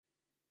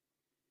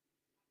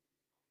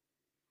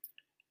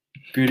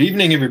Good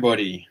evening,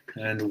 everybody,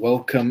 and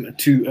welcome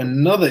to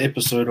another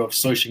episode of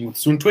Socing with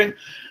Suntwe.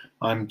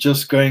 I'm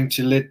just going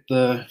to let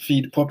the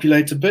feed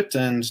populate a bit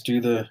and do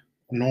the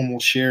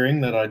normal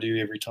sharing that I do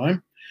every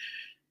time.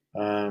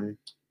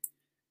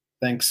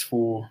 Thanks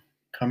for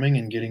coming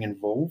and getting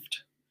involved,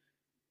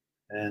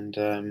 and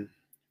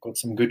got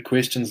some good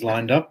questions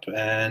lined up,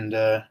 and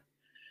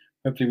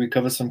hopefully we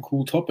cover some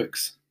cool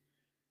topics.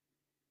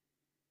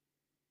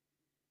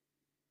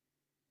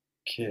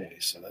 Okay,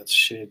 so that's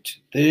shared to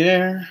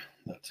there.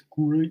 That's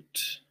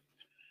great.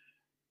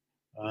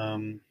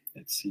 Let's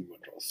see what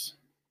else.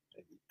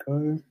 There we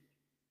go.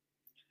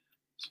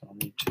 So I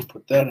need to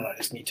put that, and I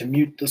just need to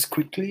mute this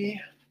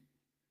quickly.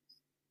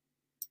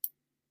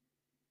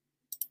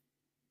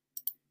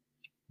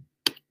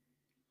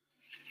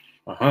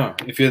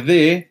 If you're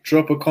there,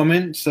 drop a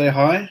comment, say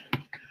hi.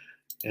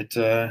 It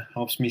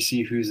helps me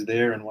see who's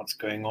there and what's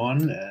going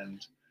on,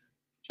 and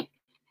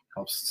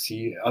helps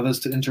see others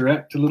to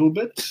interact a little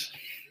bit.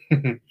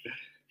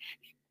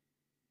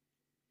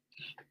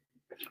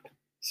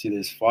 See,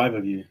 there's 5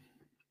 of you.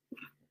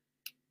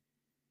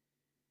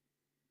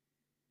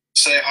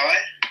 Say hi.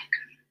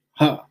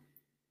 Huh.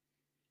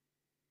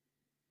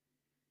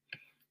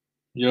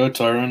 Yo,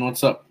 Tyrone,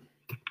 what's up?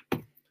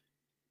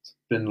 It's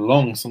been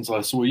long since I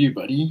saw you,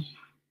 buddy.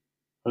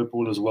 Hope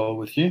all is well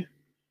with you.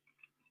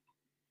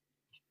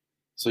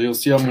 So you'll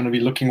see I'm going to be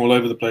looking all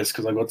over the place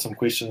because I've got some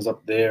questions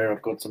up there.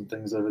 I've got some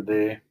things over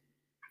there.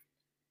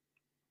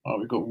 Oh,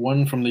 we've got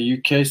one from the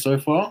UK so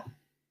far.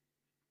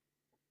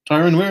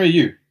 Tyrone, where are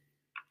you?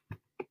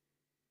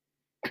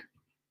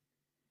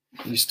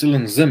 You're still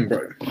in Zim,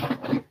 bro.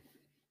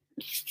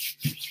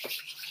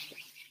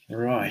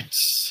 Right.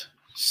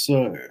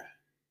 So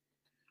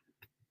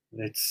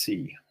let's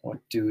see. What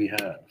do we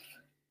have?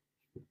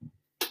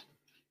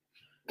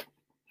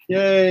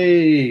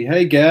 Yay!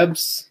 Hey,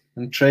 Gabs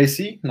and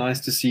Tracy. Nice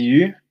to see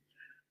you.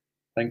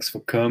 Thanks for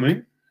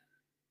coming.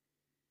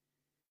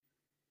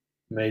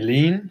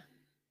 Maylene,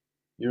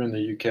 you're in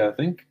the UK, I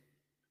think.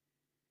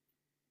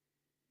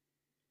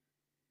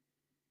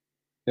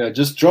 Yeah,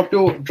 just drop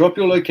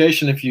your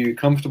location if you're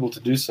comfortable to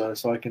do so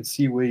I can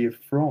see where you're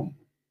from.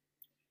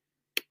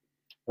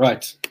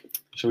 Right.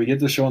 Shall we get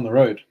the show on the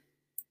road?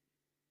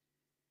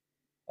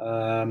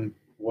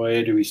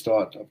 Where do we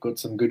start? I've got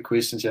some good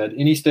questions here. At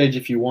any stage,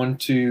 if you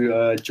want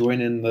to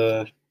join in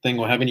the thing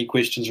or have any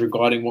questions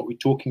regarding what we're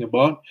talking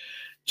about,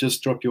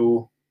 just drop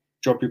your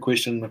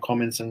question in the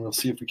comments and we'll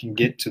see if we can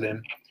get to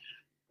them.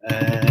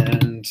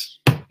 And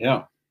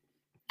yeah,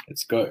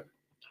 let's go.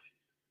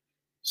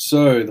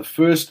 So the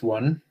first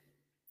one,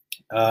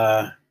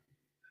 let's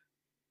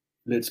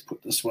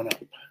put this one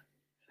up.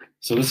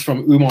 So this is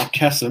from Umar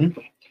Kassim.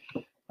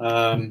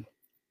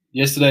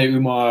 Yesterday,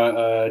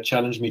 Umar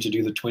challenged me to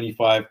do the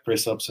 25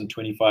 press-ups in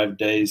 25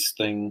 days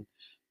thing,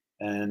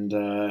 and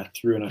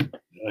threw in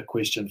a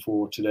question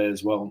for today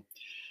as well.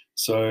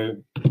 So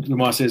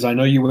Umar says, I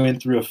know you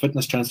went through a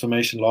fitness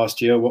transformation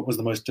last year. What was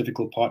the most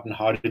difficult part, and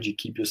how did you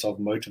keep yourself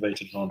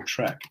motivated and on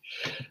track?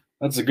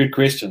 That's a good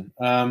question.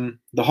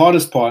 The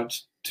hardest part,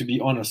 to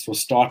be honest,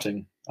 was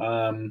starting.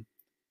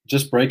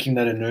 Just breaking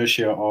that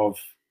inertia of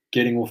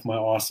getting off my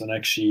ass and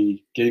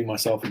actually getting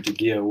myself into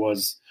gear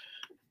was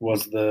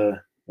the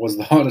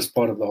hardest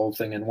part of the whole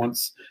thing. And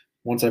once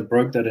I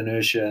broke that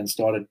inertia and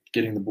started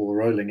getting the ball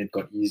rolling, it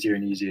got easier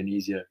and easier and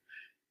easier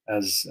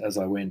as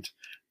I went.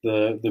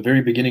 The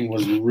very beginning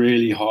was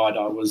really hard.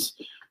 I was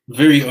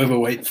very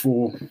overweight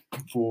for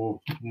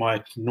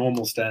my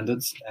normal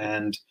standards,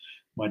 and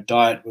my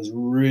diet was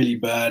really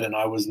bad, and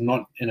I was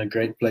not in a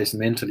great place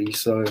mentally.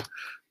 So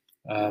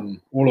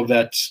all of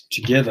that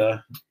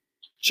together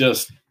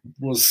just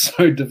was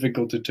so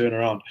difficult to turn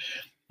around.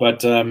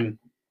 But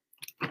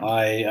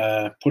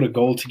I put a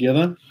goal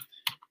together,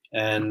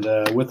 and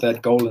with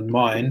that goal in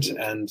mind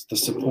and the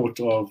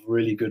support of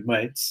really good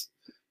mates,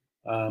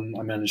 I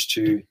managed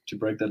to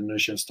break that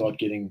inertia and start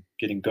getting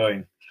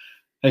going.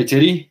 Hey,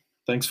 Teddy,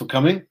 thanks for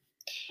coming.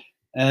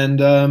 And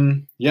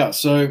yeah,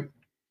 so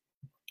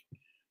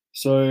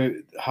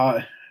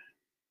how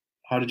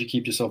did you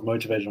keep yourself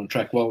motivated on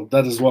track? Well,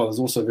 that as well is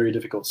also very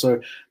difficult. So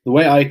the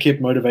way I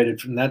kept motivated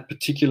from that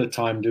particular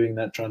time doing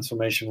that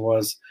transformation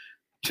was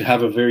to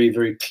have a very,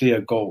 very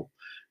clear goal.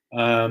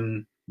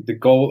 The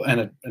goal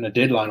and a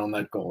deadline on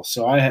that goal.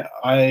 So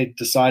I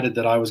decided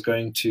that I was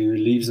going to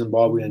leave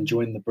Zimbabwe and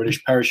join the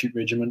British Parachute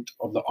Regiment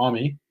of the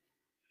Army.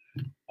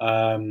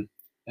 And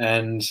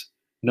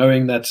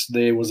knowing that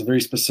there was a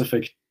very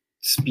specific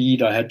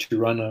speed, I had to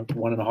run a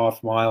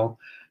 1.5 mile.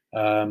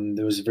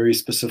 There was a very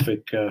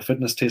specific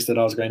fitness test that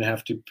I was going to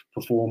have to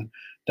perform.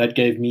 That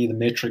gave me the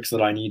metrics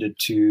that I needed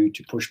to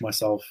push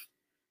myself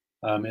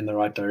in the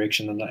right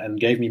direction, and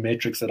gave me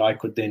metrics that I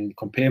could then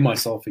compare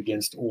myself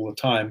against all the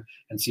time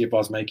and see if I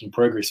was making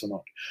progress or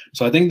not.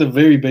 So I think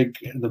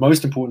the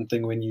most important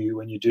thing when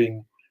you're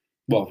doing,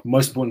 well,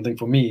 most important thing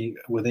for me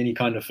with any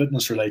kind of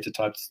fitness related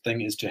type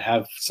thing is to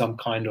have some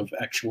kind of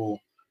actual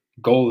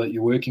goal that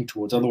you're working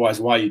towards. Otherwise,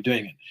 why are you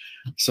doing it?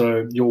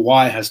 So your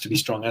why has to be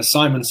strong. As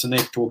Simon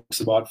Sinek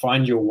talks about,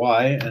 find your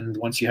why, and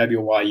once you have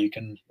your why, you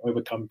can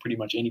overcome pretty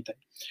much anything.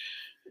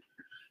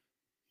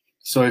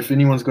 So if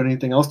anyone's got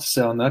anything else to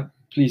say on that,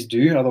 please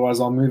do. Otherwise,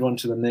 I'll move on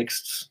to the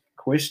next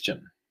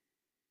question.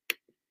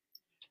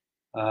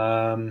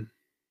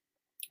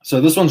 So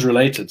this one's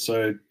related.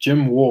 So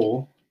Jim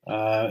Wall,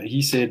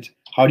 he said,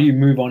 how do you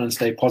move on and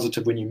stay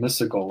positive when you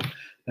miss a goal?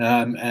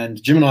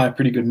 And Jim and I are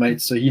pretty good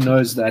mates, so he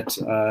knows that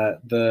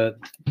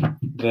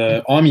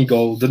the Army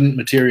goal didn't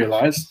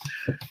materialize.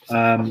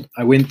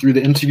 I went through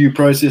the interview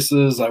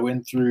processes. I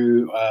went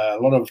through a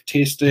lot of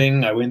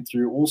testing. I went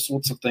through all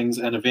sorts of things,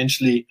 and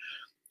eventually,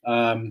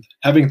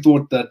 having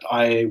thought that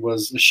I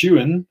was a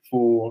shoo-in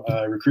for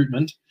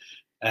recruitment,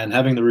 and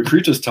having the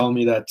recruiters tell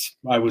me that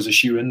I was a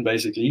shoo-in,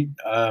 basically,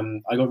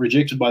 I got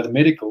rejected by the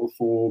medical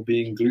for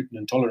being gluten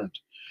intolerant.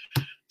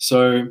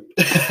 So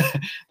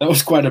that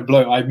was quite a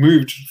blow. I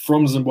moved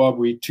from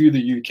Zimbabwe to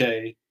the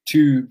UK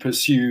to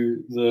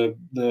pursue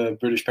the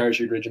British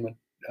Parachute Regiment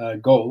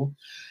goal.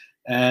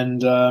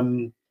 And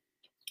a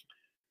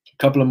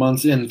couple of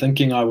months in,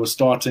 thinking I was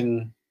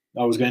going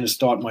to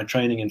start my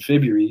training in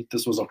February.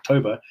 This was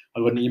October. I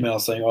got an email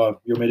saying,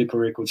 "Oh, your medical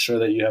records show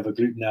that you have a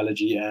gluten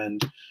allergy,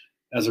 and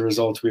as a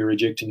result, we're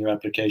rejecting your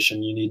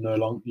application. You need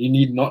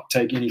not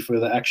take any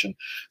further action."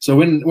 So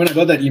when I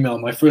got that email,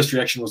 my first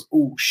reaction was,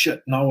 "Oh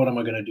shit! Now what am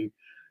I going to do?"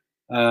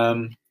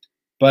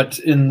 But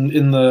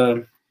in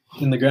the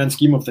grand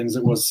scheme of things,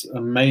 it was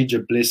a major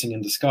blessing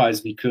in disguise,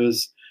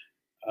 because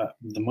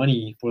the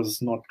money was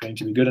not going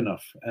to be good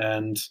enough,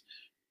 and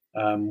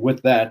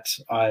with that,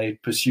 I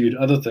pursued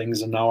other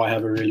things, and now I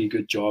have a really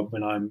good job,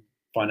 and I'm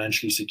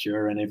financially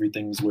secure, and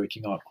everything's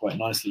working out quite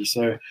nicely.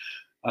 So.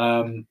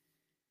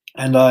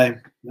 And I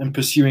am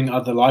pursuing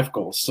other life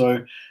goals.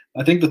 So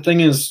I think the thing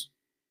is,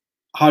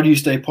 how do you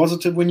stay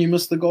positive when you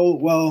miss the goal?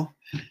 Well,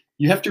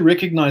 you have to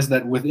recognize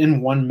that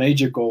within one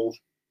major goal,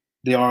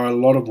 there are a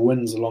lot of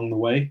wins along the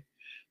way.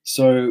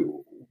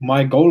 So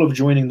my goal of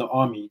joining the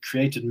Army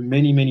created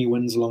many, many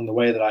wins along the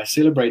way, that I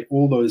celebrate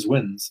all those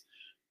wins,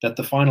 that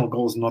the final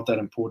goal is not that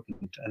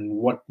important. And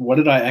what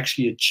did I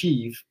actually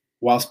achieve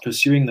whilst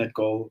pursuing that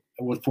goal?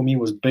 What for me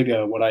was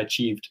bigger, what I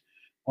achieved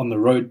on the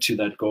road to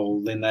that goal,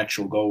 than the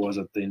actual goal was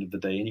at the end of the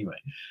day anyway.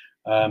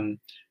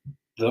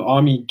 The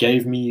Army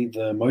gave me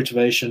the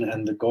motivation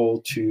and the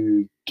goal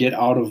to get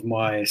out of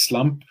my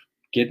slump,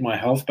 get my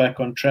health back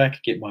on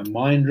track, get my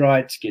mind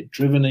right, get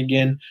driven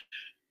again,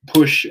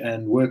 push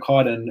and work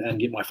hard,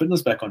 and get my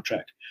fitness back on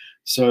track.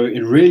 So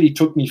it really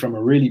took me from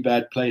a really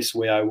bad place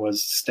where I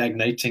was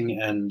stagnating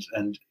and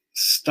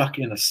stuck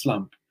in a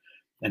slump,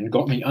 and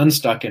got me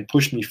unstuck and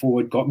pushed me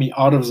forward, got me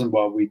out of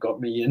Zimbabwe, got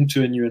me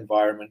into a new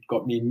environment,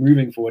 got me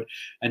moving forward,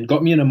 and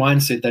got me in a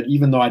mindset that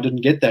even though I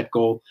didn't get that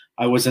goal,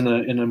 I was in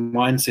a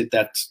mindset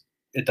that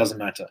it doesn't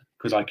matter,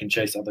 because I can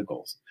chase other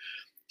goals.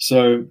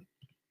 So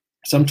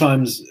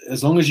sometimes,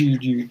 as long as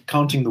you're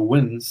counting the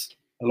wins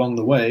along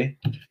the way,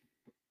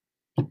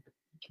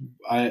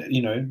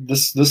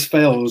 this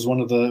fail was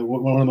one of the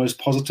most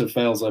positive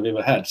fails I've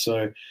ever had.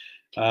 So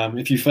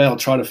if you fail,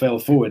 try to fail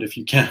forward if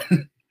you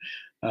can.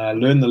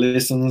 Learn the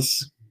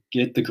lessons,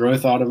 get the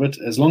growth out of it.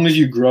 As long as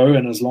you grow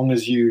and as long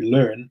as you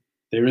learn,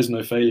 there is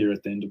no failure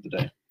at the end of the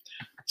day.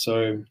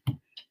 So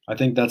I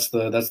think that's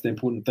the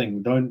important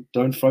thing.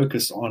 Don't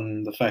focus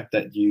on the fact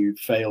that you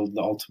failed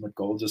the ultimate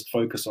goal. Just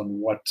focus on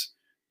what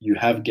you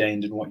have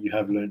gained and what you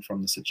have learned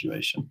from the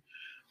situation.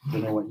 I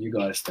don't know what you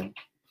guys think.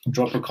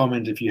 Drop a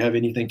comment if you have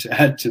anything to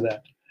add to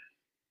that.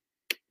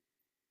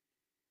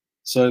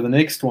 So the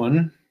next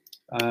one,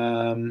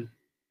 who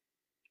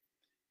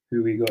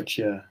we got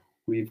here?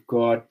 We've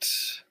got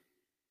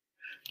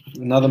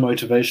another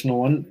motivational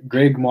one,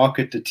 Greg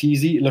Market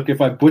Detizi. Look,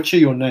 if I butcher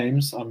your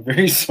names, I'm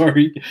very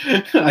sorry.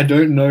 I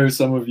don't know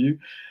some of you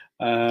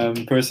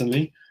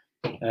personally,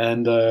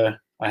 and I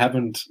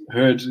haven't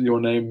heard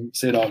your name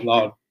said out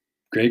loud,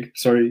 Greg.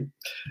 Sorry.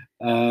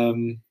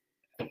 I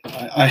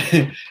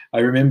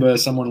remember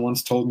someone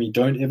once told me,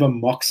 don't ever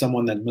mock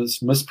someone that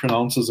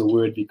mispronounces a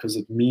word, because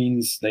it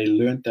means they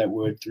learned that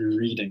word through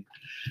reading,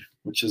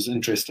 which is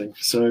interesting.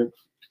 So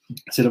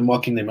instead of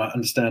mocking them, I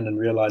understand and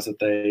realize that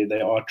they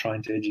are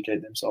trying to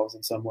educate themselves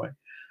in some way.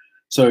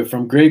 So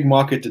from Greg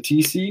Market to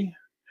TC,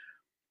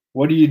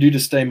 what do you do to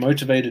stay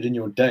motivated in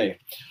your day?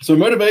 So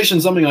motivation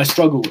is something I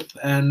struggle with,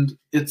 and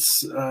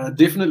it's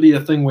definitely a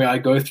thing where I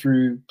go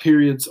through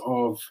periods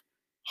of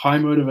high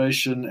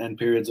motivation and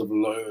periods of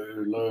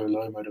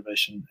low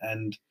motivation.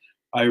 And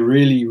I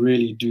really,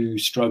 really do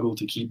struggle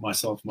to keep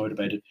myself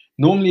motivated.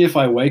 Normally, if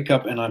I wake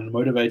up and I'm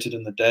motivated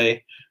in the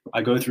day,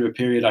 I go through a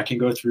period, I can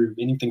go through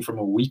anything from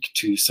a week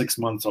to 6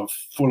 months of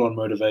full-on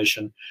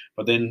motivation.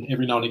 But then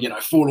every now and again, I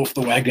fall off the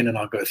wagon and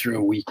I'll go through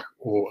a week,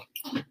 or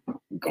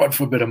God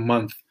forbid, a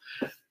month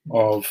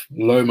of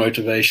low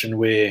motivation,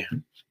 where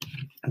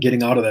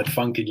getting out of that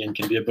funk again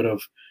can be a bit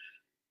of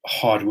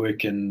hard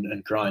work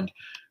and grind.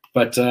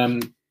 But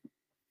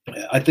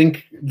I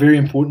think very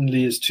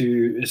importantly is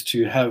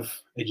to have,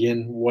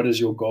 again, what is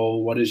your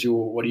goal? What do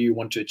you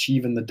want to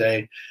achieve in the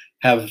day?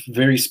 have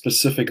very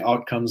specific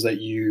outcomes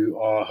that you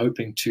are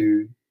hoping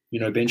to,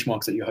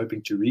 benchmarks that you're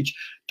hoping to reach.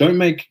 Don't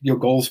make your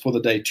goals for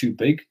the day too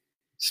big.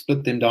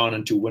 Split them down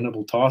into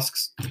winnable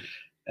tasks.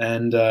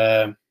 And,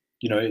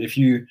 if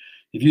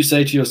you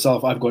say to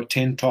yourself, I've got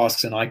 10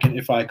 tasks and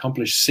if I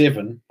accomplish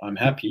 7, I'm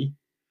happy.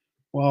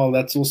 Well,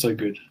 that's also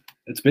good.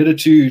 It's better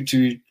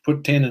to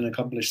put 10 and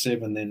accomplish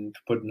 7 than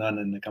put none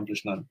and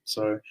accomplish none.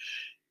 So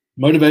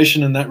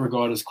motivation in that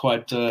regard is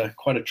quite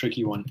a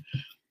tricky one.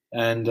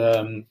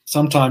 And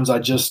sometimes I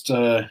just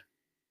get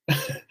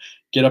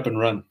up and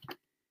run.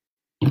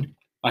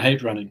 I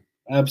hate running.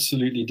 I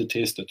absolutely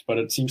detest it, but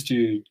it seems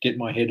to get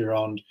my head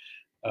around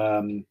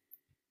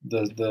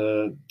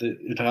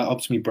it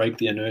helps me break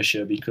the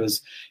inertia,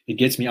 because it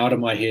gets me out of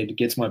my head,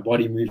 gets my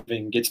body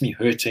moving, gets me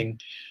hurting,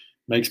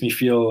 makes me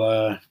feel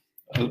a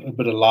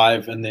bit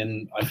alive, and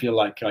then I feel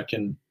like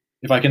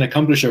if I can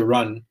accomplish a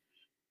run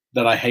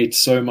that I hate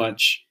so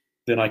much,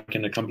 then I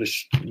can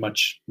accomplish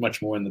much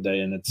more in the day,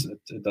 and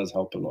it does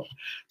help a lot.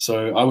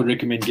 So I would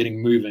recommend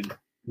getting moving,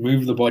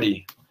 move the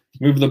body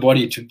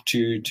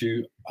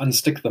to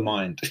unstick the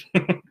mind.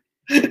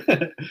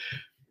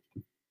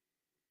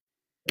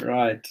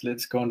 Right,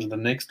 let's go on to the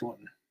next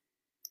one.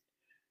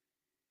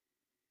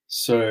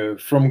 So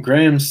from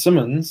Graham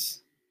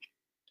Simmons,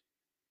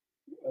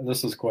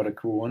 this is quite a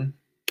cool one.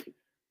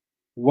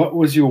 What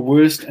was your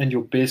worst and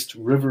your best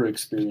river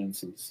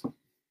experiences?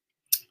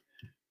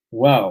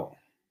 Well,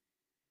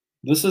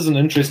 this is an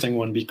interesting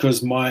one,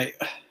 because my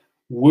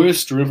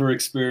worst river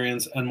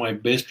experience and my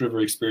best river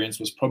experience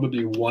was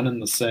probably one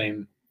and the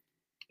same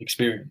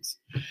experience.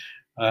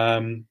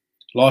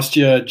 Last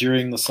year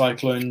during the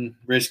cyclone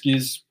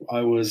rescues, I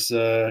was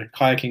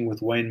kayaking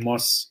with Wayne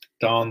Moss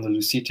down the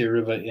Lusite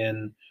River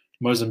in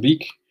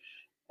Mozambique,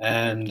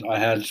 and I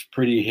had a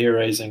pretty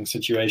hair-raising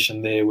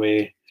situation there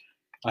where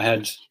I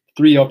had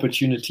 3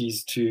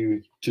 opportunities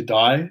to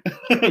die.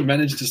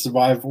 Managed to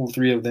survive all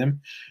 3 of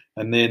them,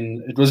 and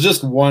then it was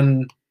just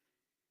one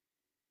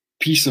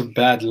piece of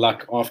bad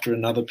luck after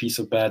another piece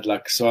of bad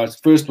luck. So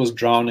first was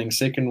drowning,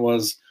 second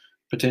was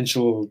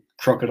potential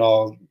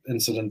crocodile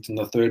incident, and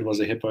the third was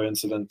a hippo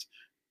incident,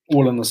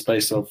 all in the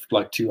space of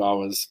like 2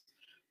 hours.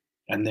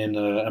 And then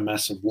a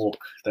massive walk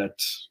that,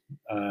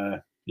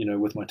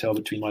 with my tail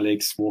between my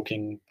legs,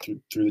 walking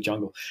through the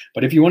jungle.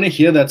 But if you want to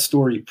hear that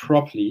story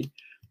properly,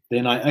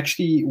 then I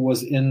actually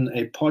was in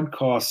a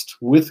podcast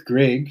with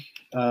Greg,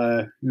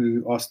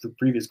 who asked the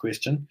previous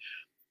question,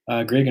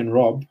 Greg and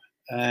Rob.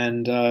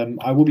 And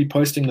I will be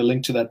posting the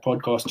link to that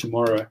podcast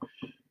tomorrow,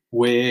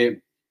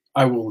 where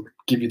I will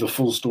give you the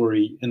full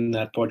story in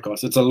that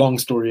podcast. It's a long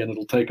story and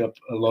it'll take up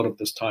a lot of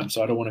this time,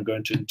 so I don't want to go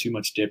into too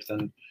much depth.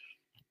 And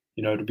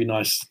it'd be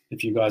nice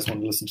if you guys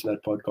want to listen to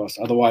that podcast.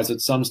 Otherwise,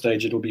 at some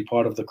stage, it'll be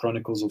part of the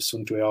Chronicles of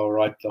Suntu. I'll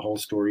write the whole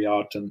story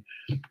out and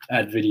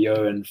add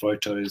video and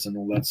photos and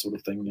all that sort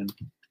of thing. And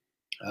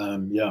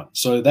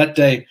so that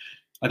day,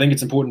 I think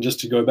it's important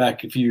just to go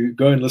back. If you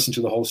go and listen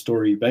to the whole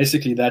story,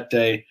 basically that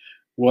day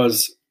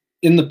was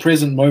in the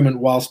present moment,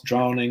 whilst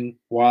drowning,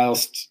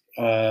 whilst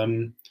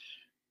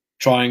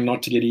trying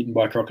not to get eaten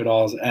by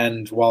crocodiles,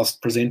 and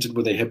whilst presented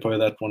with a hippo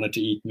that wanted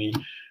to eat me,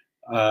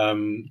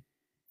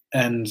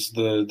 and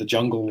the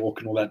jungle walk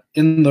and all that.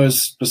 In those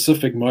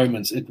specific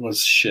moments, it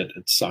was shit.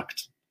 It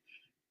sucked.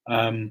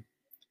 But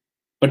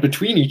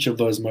between each of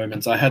those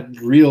moments, I had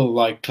real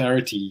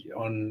clarity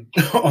on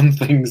on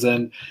things,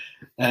 and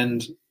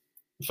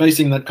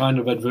facing that kind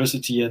of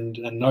adversity and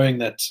knowing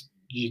that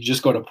you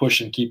just got to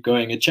push and keep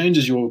going. It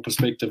changes your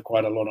perspective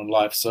quite a lot on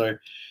life. So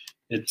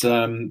it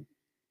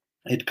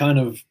kind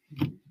of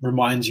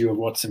reminds you of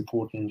what's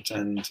important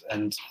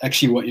and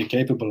actually what you're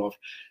capable of.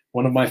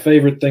 One of my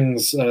favorite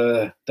things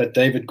that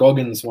David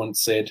Goggins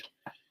once said,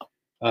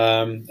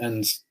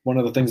 and one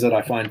of the things that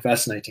I find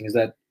fascinating, is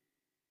that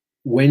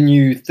when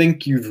you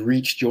think you've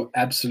reached your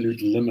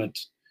absolute limit,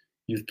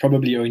 you've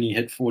probably only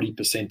hit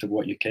 40% of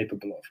what you're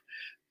capable of.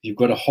 You've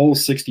got a whole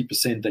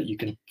 60% that you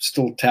can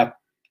still tap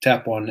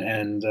on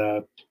and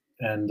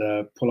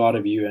pull out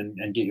of you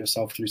and get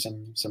yourself through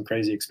some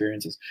crazy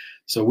experiences.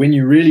 So when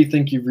you really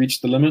think you've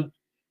reached the limit,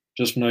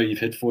 just know you've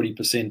hit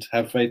 40%.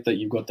 Have faith that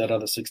you've got that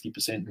other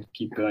 60% and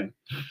keep going.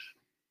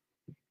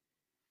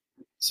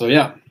 So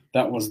yeah,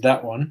 that was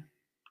that one.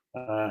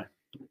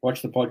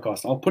 Watch the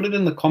podcast. I'll put it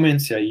in the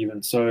comments here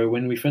even. So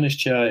when we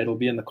finish here, it'll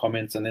be in the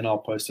comments, and then I'll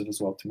post it as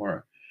well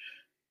tomorrow.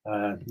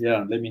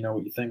 Let me know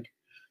what you think.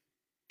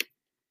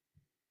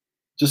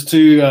 Just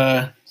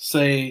to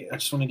say, I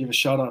just want to give a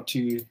shout out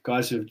to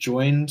guys who have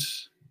joined.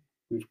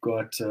 We've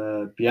got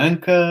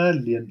Bianca,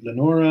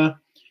 Lenora,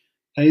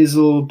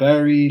 Hazel,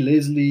 Barry,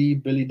 Leslie,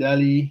 Billy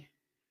Daly,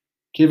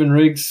 Kevin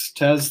Riggs,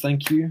 Taz,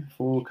 thank you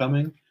for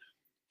coming.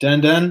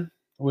 Dan,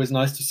 always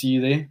nice to see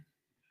you there.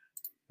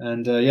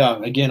 And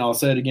again, I'll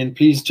say it again.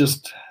 Please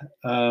just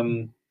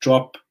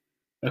drop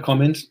a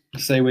comment,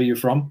 say where you're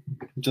from,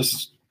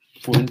 just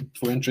for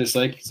interest's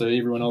sake, so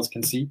everyone else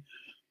can see.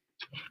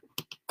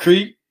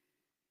 Cree,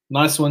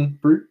 nice one,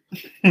 Brute.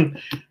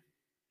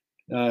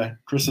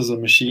 Chris is a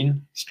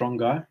machine, strong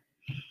guy.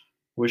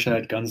 Wish I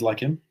had guns like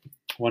him.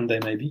 One day,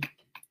 maybe.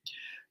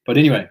 But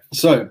anyway,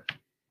 so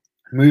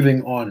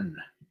moving on.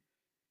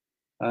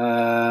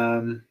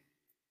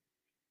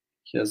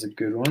 Here's a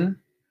good one.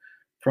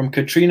 From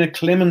Katrina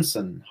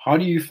Clemenson. How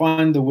do you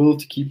find the will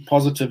to keep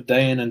positive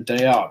day in and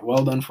day out?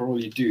 Well done for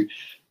all you do.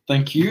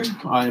 Thank you.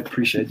 I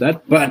appreciate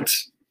that. But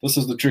this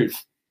is the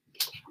truth.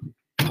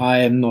 I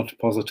am not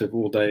positive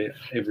all day,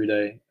 every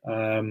day,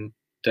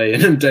 day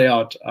in and day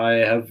out. I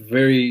have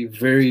very,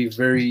 very,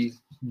 very,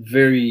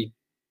 very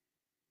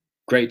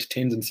great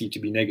tendency to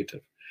be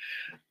negative.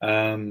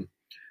 I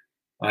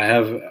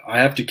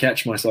have to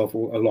catch myself a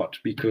lot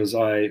because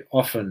I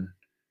often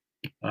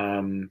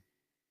am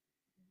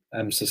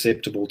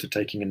susceptible to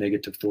taking a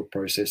negative thought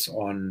process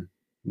on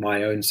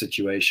my own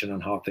situation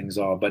and how things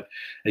are. But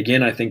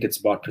again, I think it's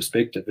about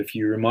perspective. If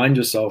you remind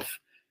yourself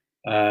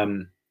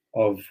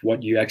of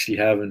what you actually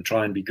have and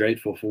try and be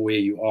grateful for where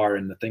you are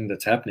and the thing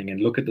that's happening, and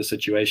look at the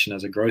situation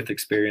as a growth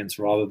experience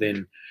rather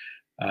than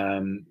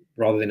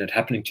it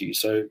happening to you.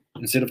 So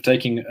instead of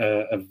taking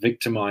a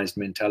victimized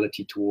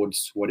mentality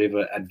towards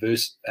whatever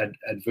adverse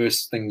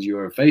things you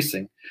are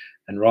facing,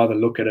 and rather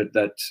look at it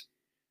that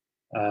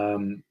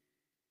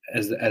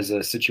as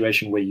a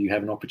situation where you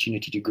have an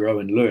opportunity to grow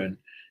and learn,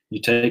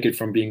 you take it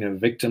from being a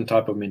victim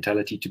type of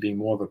mentality to being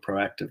more of a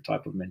proactive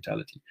type of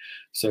mentality.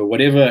 So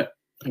whatever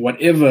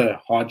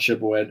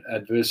hardship or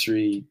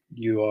adversarial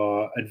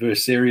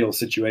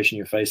situation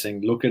you're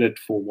facing, look at it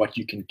for what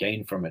you can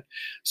gain from it.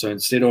 So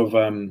instead of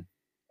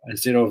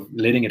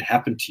letting it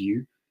happen to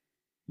you,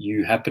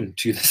 you happen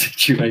to the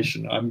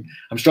situation. I'm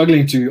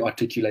struggling to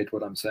articulate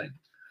what I'm saying.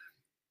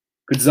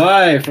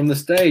 Kudzai from the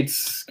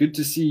States, good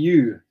to see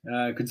you.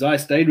 Kudzai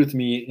stayed with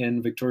me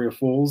in Victoria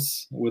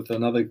Falls with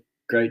another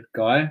great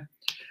guy,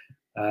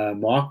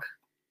 Mark.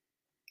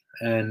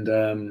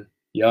 And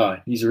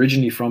yeah, he's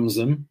originally from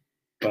Zim,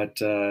 but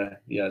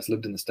yeah, has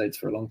lived in the States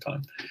for a long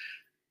time.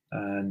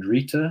 And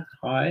Rita,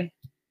 hi.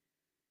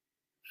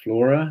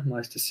 Flora,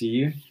 nice to see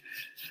you.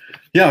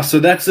 Yeah,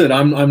 so that's it.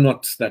 I'm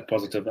not that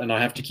positive, and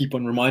I have to keep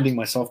on reminding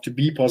myself to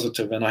be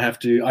positive. And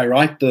I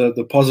write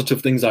the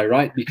positive things I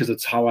write because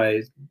it's how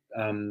I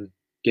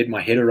get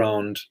my head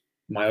around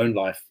my own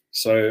life.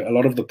 So a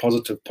lot of the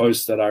positive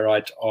posts that I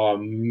write are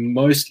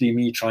mostly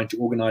me trying to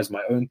organize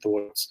my own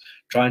thoughts,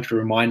 trying to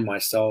remind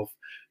myself,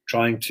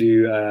 trying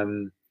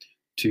to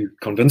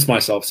convince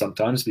myself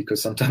sometimes,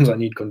 because sometimes I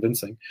need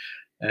convincing.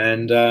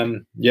 And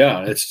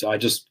yeah, I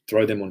just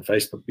throw them on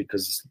Facebook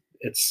because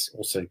it's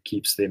also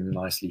keeps them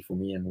nicely for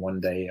me. And one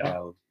day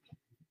I'll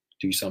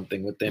do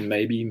something with them.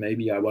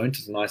 Maybe I won't.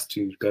 It's nice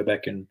to go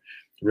back and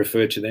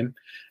refer to them.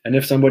 And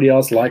if somebody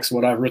else likes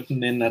what I've written,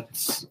 then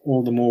that's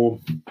all the more,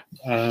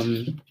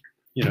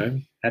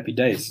 happy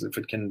days. If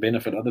it can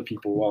benefit other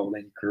people, well,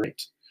 then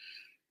great.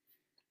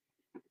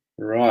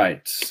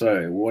 Right.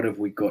 So what have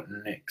we got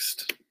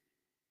next?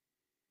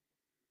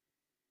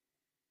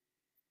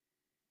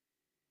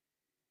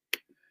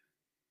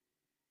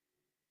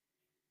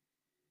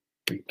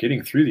 We're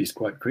getting through these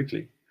quite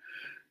quickly.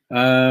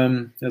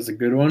 There's a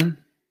good one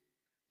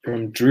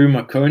from Drew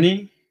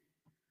Marconi.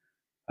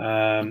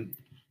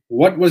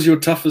 What was your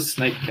toughest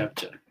snake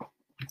capture?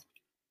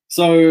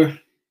 So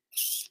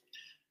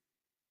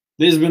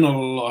there's been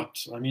a lot.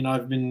 I mean,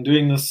 I've been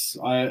doing this.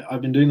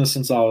 I've been doing this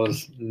since I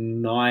was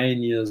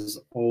 9 years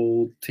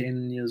old,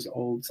 10 years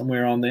old,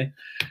 somewhere around there.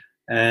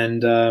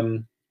 And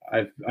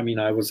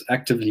I was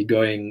actively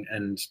going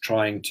and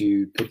trying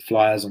to put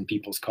flyers on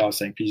people's cars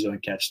saying, please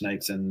don't catch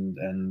snakes,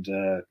 and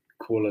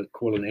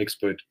call an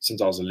expert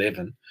since I was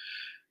 11.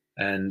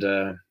 And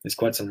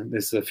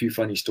there's a few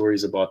funny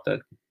stories about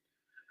that.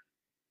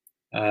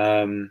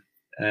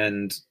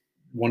 And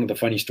one of the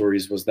funny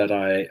stories was that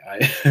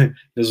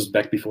this was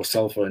back before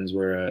cell phones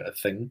were a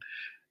thing.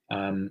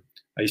 I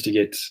used to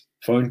get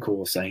phone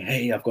calls saying,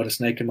 hey, I've got a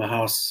snake in my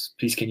house.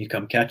 Please, can you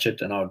come catch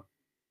it? And I'd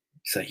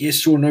say, yes,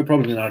 sure, no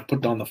problem. And I'd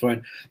put down the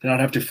phone. Then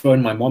I'd have to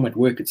phone my mom at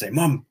work and say,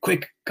 Mom,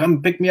 quick,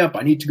 come pick me up.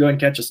 I need to go and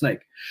catch a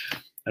snake.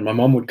 And my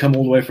mom would come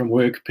all the way from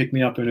work, pick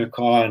me up in her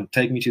car and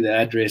take me to the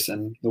address.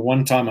 And the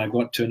one time I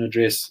got to an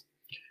address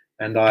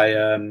and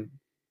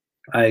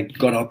I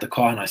got out the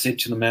car and I said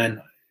to the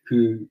man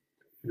who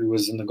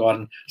was in the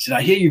garden, I said,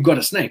 I hear you've got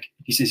a snake.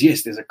 He says,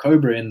 yes, there's a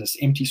cobra in this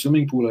empty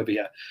swimming pool over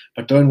here.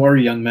 But don't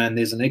worry, young man,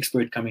 there's an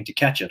expert coming to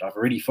catch it. I've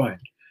already phoned.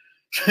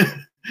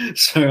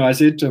 So I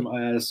said to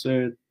him,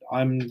 sir,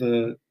 I'm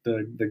the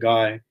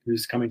guy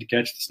who's coming to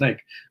catch the snake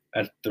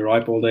at the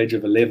ripe old age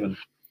of 11.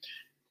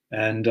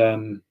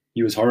 And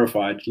he was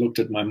horrified, looked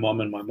at my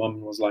mom, and my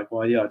mom was like,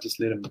 well, yeah, just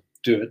let him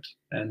do it.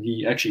 And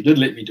he actually did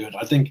let me do it.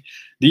 I think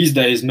these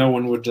days no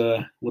one would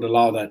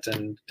allow that,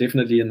 and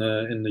definitely in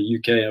the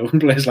UK, a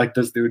place like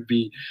this, there'd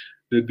be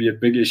a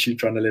big issue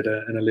trying to let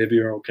an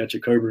 11-year-old catch a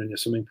cobra in your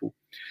swimming pool.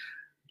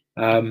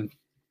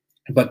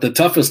 But the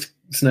toughest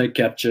snake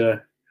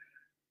capture,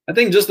 I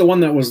think just the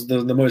one that was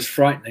the most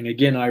frightening.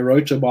 Again, I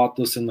wrote about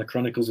this in the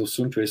Chronicles of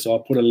Suntwe, so I'll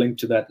put a link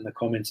to that in the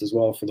comments as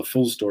well for the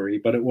full story.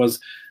 But it was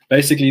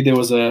basically there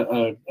was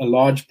a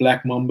large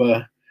black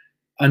mamba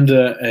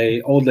under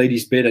a old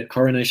lady's bed at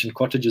Coronation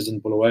Cottages in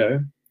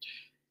Bulawayo,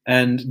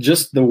 And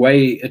just the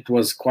way it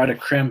was quite a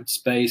cramped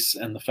space,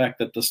 and the fact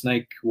that the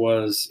snake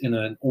was in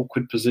an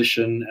awkward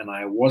position, and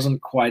I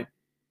wasn't quite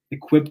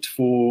equipped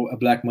for a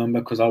black mamba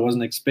because I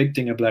wasn't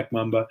expecting a black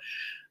mamba,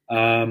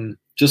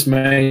 just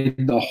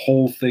made the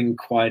whole thing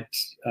quite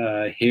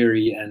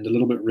hairy and a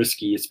little bit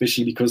risky,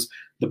 especially because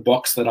the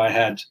box that I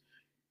had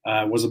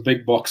was a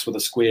big box with a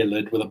square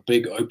lid with a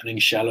big opening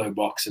shallow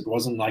box. It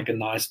wasn't like a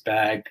nice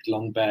bag,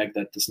 long bag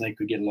that the snake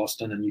could get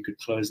lost in and you could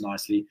close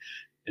nicely.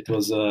 It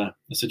was a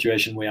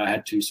situation where I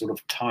had to sort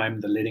of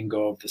time the letting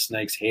go of the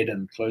snake's head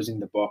and closing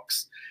the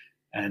box.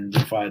 And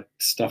if I had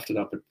stuffed it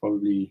up, I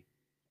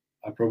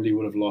probably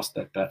would have lost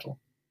that battle.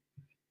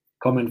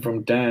 Comment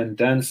from Dan.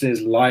 Dan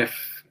says,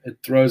 life, it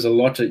throws a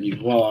lot at you.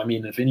 Well, I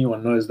mean, if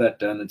anyone knows that,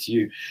 Dan, it's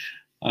you.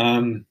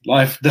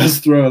 Life does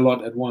throw a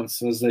lot at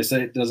once. As they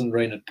say, it doesn't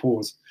rain, it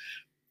pours.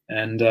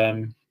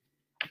 And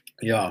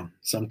yeah,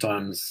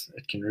 sometimes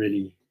it can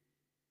really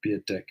be a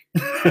dick.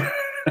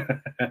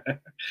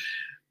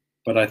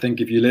 But I think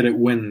if you let it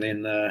win,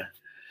 then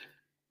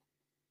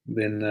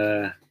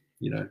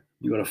you know,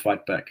 you got to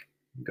fight back.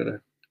 You got to,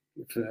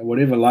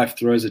 whatever life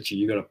throws at you,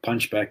 you got to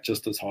punch back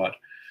just as hard.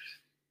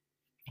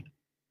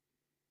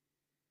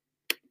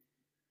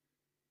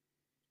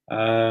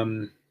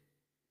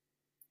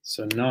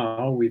 So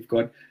now we've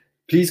got,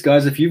 please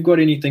guys, if you've got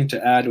anything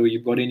to add, or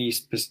you've got any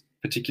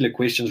particular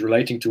questions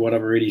relating to what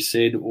I've already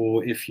said,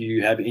 or if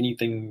you have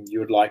anything you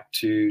would like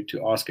to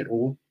ask at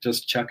all,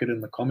 just chuck it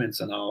in the comments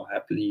and I'll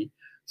happily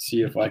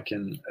see if I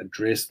can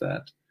address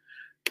that.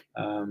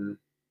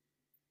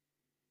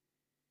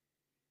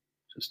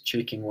 Just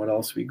checking what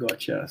else we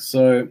got here.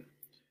 So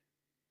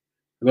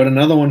I got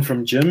another one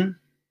from Jim.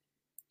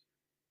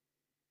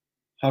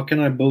 How can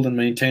I build and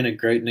maintain a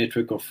great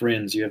network of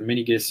friends? You have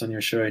many guests on your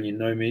show, and you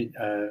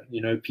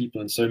know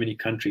people in so many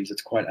countries.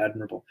 It's quite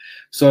admirable.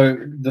 So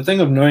the thing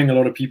of knowing a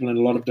lot of people in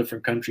a lot of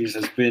different countries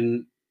has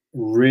been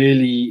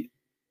really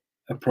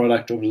a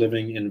product of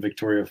living in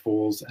Victoria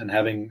Falls and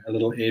having a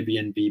little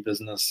Airbnb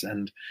business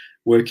and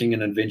working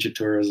in adventure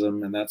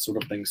tourism and that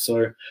sort of thing.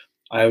 So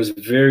I was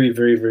very,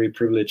 very, very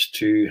privileged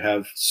to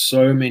have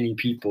so many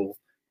people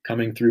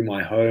coming through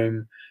my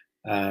home,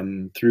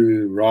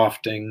 through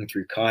rafting,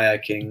 through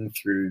kayaking,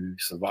 through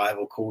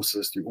survival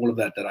courses, through all of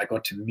that, that I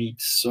got to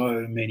meet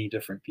so many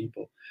different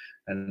people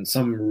and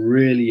some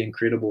really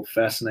incredible,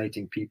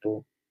 fascinating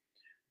people.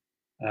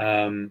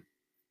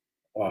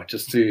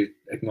 Just to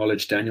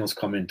acknowledge Daniel's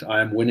comment,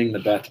 I am winning the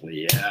battle.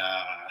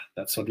 Yeah,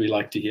 that's what we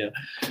like to hear.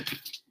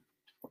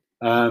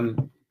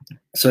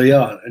 So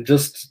yeah,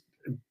 just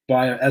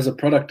as a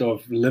product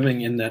of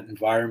living in that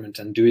environment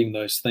and doing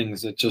those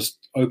things, it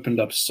just opened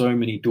up so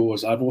many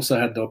doors. I've also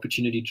had the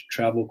opportunity to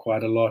travel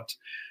quite a lot,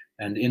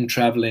 and in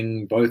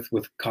traveling, both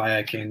with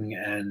kayaking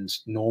and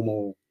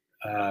normal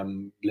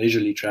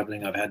leisurely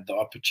traveling, I've had the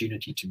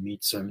opportunity to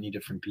meet so many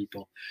different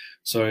people.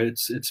 So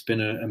it's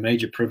been a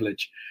major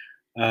privilege.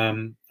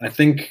 I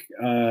think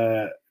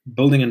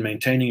building and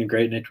maintaining a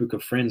great network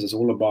of friends is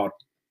all about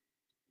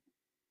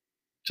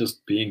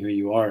just being who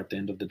you are at the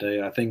end of the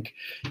day. I think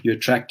you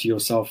attract to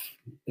yourself,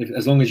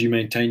 as long as you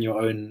maintain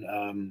your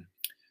own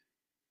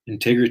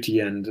integrity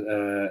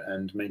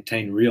and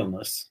maintain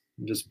realness,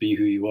 and just be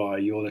who you are,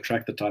 you'll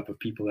attract the type of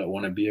people that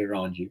want to be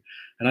around you.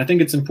 And I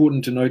think it's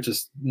important to note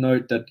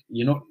that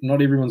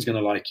not everyone's going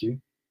to like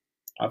you.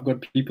 I've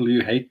got people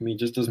who hate me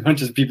just as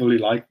much as people who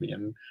like me,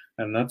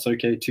 and that's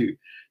okay too.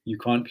 You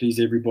can't please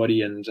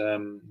everybody, and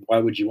why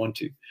would you want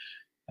to?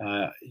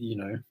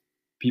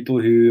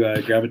 People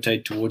who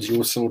gravitate towards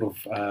your sort of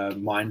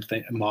mind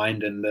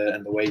and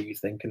the way you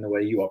think and the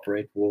way you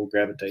operate will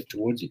gravitate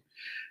towards you.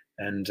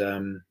 And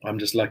I'm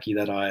just lucky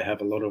that I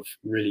have a lot of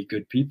really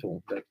good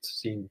people that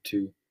seem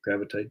to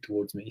gravitate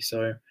towards me.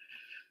 So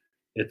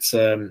it's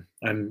I'm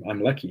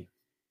lucky.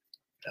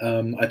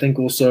 I think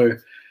also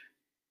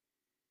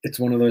it's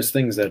one of those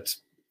things that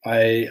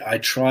I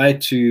try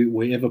to,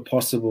 wherever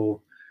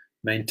possible,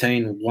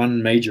 maintain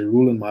one major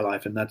rule in my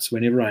life, and that's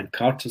whenever I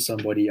encounter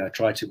somebody, I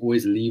try to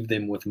always leave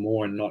them with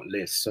more and not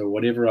less. So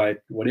whatever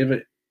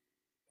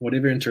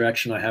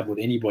interaction I have with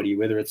anybody,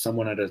 whether it's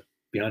someone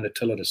behind a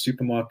till at a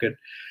supermarket,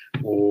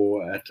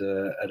 or at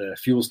a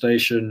fuel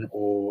station,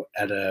 or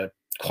at a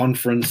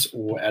conference,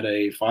 or at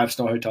a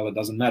 5-star hotel, it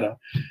doesn't matter.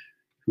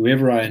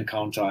 Whoever I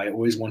encounter, I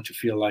always want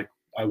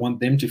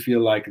them to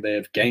feel like they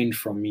have gained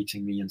from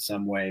meeting me in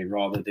some way,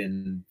 rather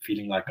than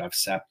feeling like I've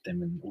sapped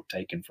them or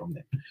taken from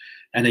them.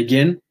 And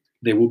again,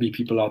 there will be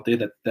people out there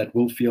that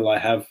will feel I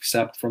have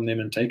sapped from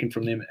them and taken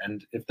from them.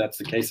 And if that's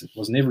the case, it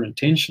was never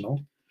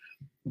intentional.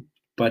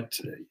 But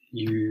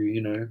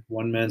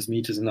one man's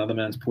meat is another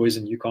man's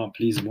poison. You can't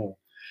please them all.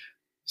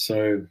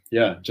 So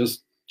yeah,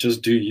 just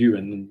do you,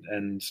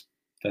 and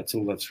that's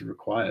all that's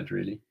required,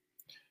 really.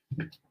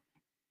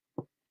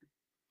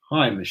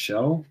 Hi,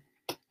 Michelle.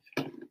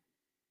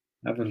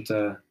 Haven't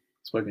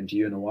spoken to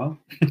you in a while.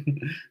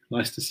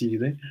 Nice to see you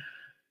there.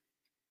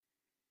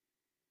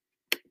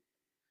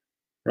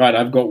 Right,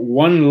 I've got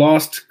one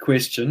last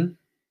question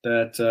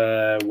that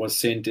was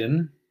sent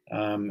in,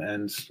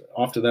 and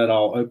after that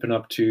I'll open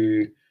up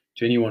to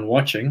anyone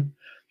watching.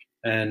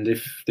 And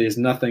if there's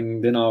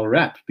nothing, then I'll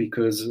wrap,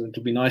 because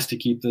it'll be nice to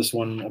keep this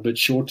one a bit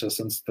shorter,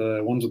 since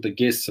the ones with the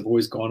guests have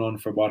always gone on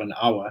for about an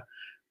hour.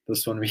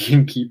 This one we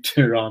can keep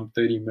to around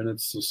 30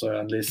 minutes or so,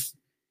 unless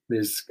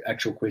there's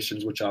actual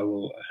questions, which I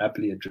will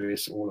happily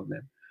address all of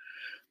them.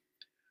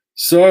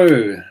 So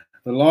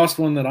the last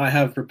one that I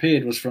have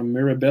prepared was from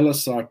Mirabella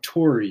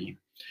Sartori.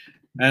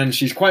 And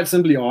she's quite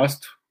simply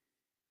asked,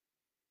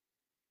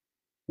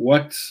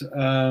 what's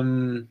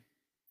with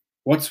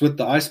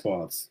the ice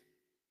baths?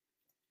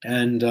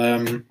 And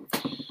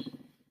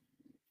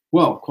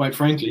well, quite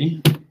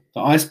frankly, the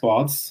ice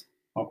baths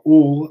are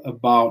all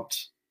about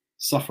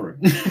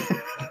suffering.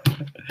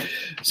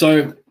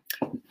 So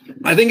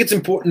I think it's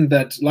important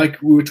that,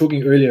 like we were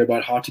talking earlier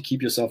about how to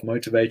keep yourself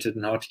motivated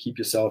and how to keep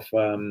yourself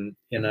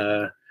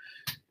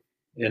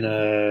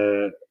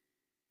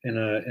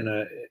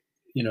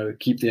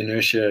keep the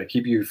inertia,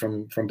 keep you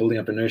from building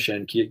up inertia,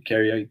 and keep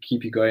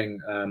you going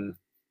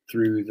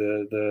through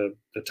the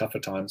tougher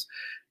times.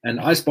 And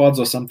ice baths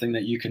are something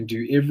that you can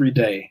do every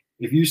day.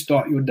 If you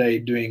start your day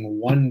doing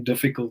one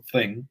difficult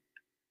thing,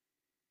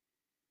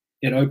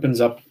 it opens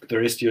up the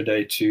rest of your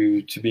day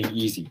to being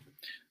easy.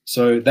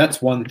 So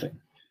that's one thing.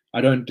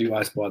 I don't do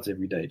ice baths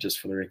every day, just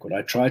for the record.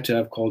 I try to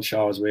have cold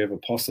showers wherever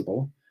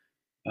possible.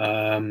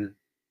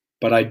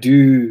 But I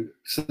do,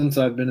 since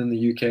I've been in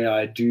the UK,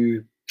 I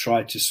do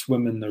try to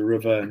swim in the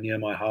river near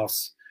my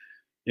house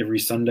every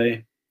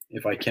Sunday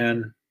if I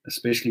can,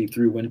 especially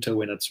through winter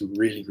when it's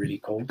really, really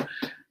cold.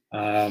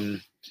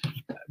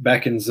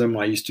 Back in Zim,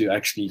 I used to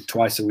actually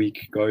twice a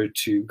week go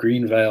to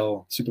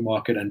Greenvale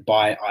supermarket and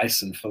buy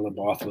ice and fill a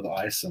bath with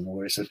ice and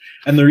all this.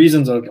 And the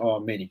reasons are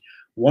many.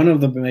 One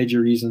of the major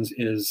reasons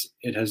is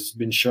it has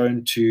been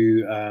shown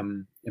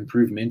to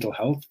improve mental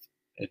health.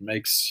 It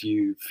makes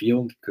you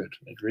feel good.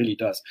 It really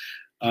does.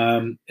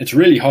 It's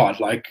really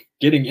hard, like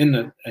getting in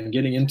it and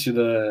getting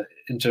into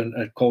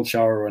a cold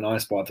shower or an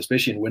ice bath,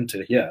 especially in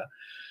winter here,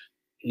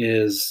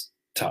 is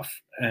tough.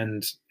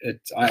 And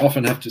I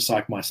often have to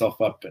psych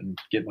myself up and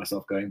get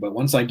myself going. But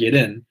once I get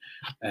in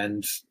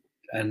and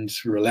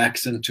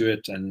relax into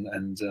it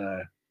and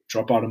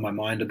drop out of my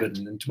mind a bit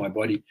and into my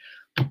body,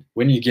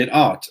 when you get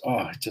out,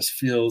 it just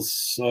feels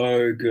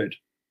so good.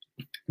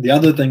 The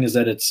other thing is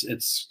that it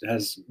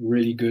has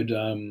really good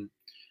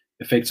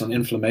effects on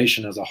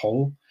inflammation as a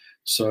whole.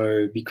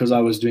 So because I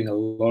was doing a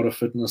lot of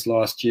fitness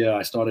last year,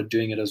 I started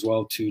doing it as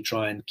well to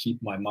try and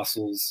keep my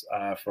muscles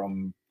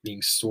from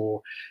being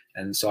sore.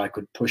 And so I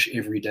could push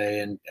every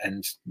day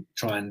and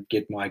try and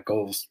get my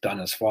goals done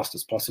as fast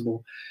as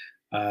possible.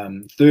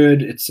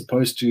 Third, it's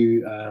supposed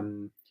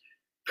to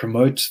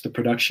promote the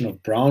production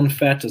of brown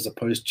fat as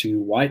opposed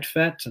to white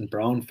fat. And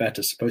brown fat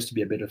is supposed to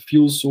be a better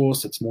fuel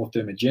source. It's more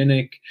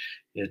thermogenic.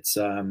 It's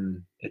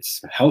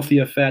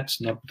healthier fat,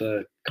 not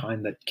the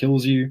kind that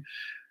kills you.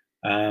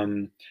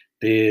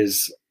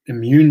 There's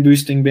immune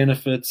boosting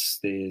benefits,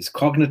 there's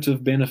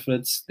cognitive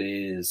benefits,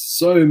 there's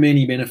so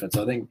many benefits.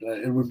 I think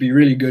it would be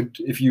really good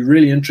if you're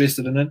really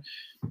interested in it.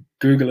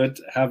 Google it,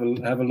 have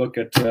a look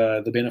at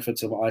the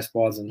benefits of ice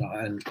baths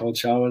and cold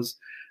showers,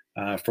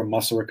 from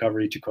muscle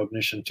recovery to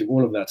cognition to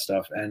all of that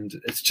stuff. And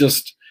it's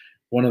just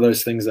one of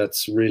those things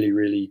that's really,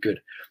 really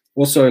good.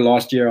 Also,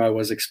 last year I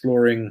was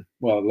exploring,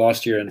 well,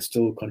 last year and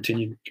still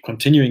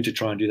continuing to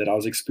try and do that, I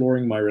was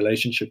exploring my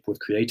relationship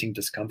with creating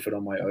discomfort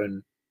on my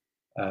own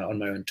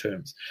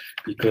terms.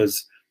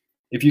 Because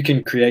if you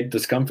can create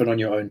discomfort on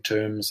your own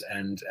terms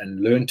and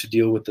learn to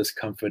deal with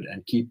discomfort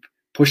and keep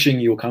pushing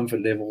your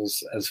comfort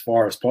levels as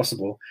far as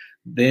possible,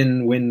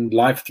 then when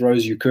life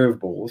throws you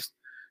curveballs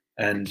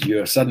and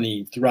you're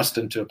suddenly thrust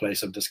into a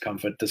place of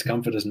discomfort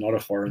is not a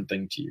foreign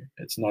thing to you.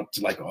 It's not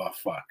like, oh,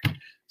 fuck.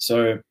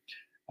 So,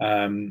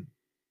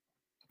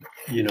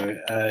 you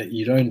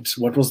don't,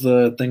 what was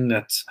the thing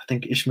that I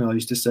think Ishmael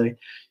used to say?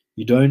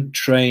 You don't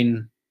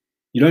train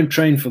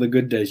for the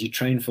good days, you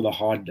train for the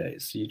hard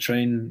days. You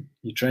train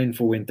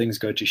for when things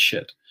go to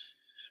shit.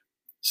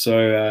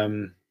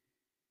 So,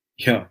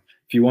 yeah,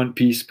 if you want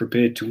peace,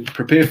 prepare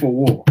for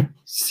war.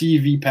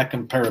 CV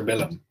pacem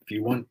parabellum. If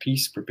you want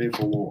peace, prepare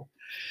for war.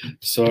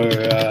 So,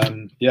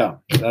 yeah,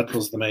 that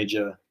was the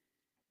major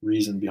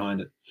reason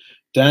behind it.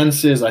 Dan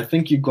says, I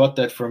think you got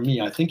that from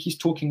me. I think he's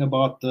talking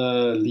about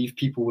the leave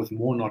people with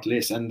more, not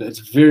less. And it's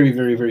very,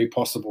 very, very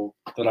possible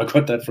that I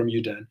got that from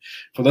you, Dan.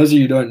 For those of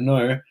you who don't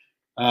know,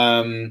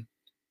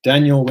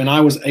 Daniel, when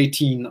I was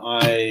 18,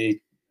 I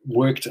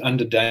worked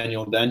under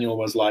Daniel. Daniel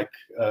was like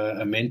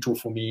a mentor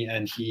for me,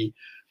 and he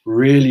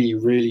really,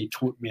 really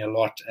taught me a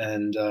lot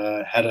and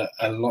had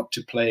a lot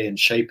to play in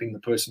shaping the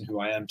person who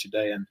I am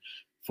today. And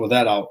for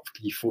that, I'll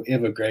be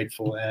forever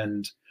grateful.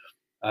 And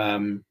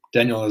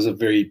Daniel is a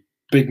very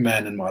big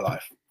man in my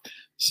life.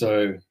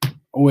 So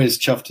always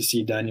chuffed to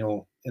see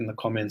Daniel in the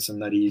comments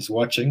and that he's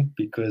watching,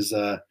 because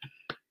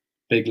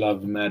big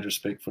love and mad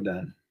respect for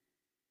Dan.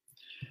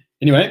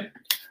 Anyway,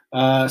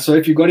 so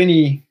if you've got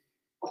any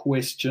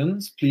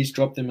questions, please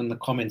drop them in the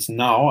comments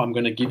now. I'm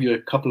going to give you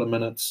a couple of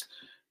minutes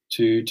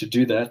to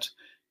do that.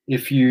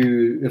 If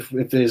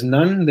there's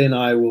none, then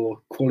I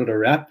will call it a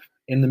wrap.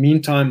 In the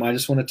meantime, I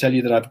just want to tell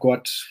you that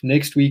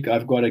next week,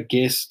 I've got a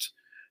guest.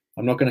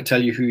 I'm not going to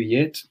tell you who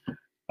yet.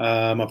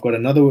 I've got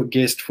another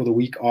guest for the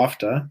week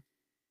after,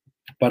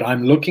 but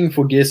I'm looking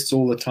for guests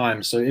all the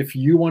time. So if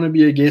you want to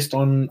be a guest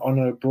on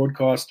a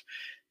broadcast,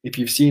 if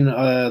you've seen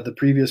the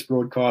previous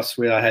broadcasts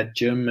where I had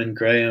Jim and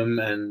Graham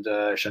and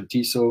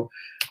Shantiso,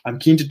 I'm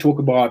keen to talk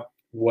about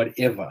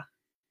whatever.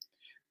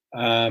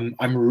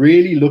 I'm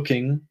really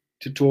looking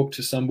to talk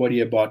to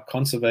somebody about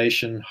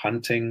conservation,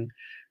 hunting.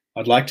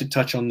 I'd like to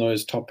touch on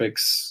those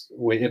topics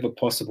wherever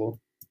possible.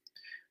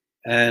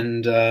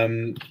 And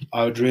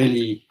I would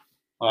really,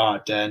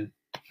 Dan,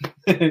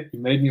 you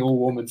made me all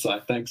warm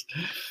inside. Thanks.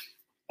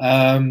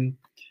 Yeah,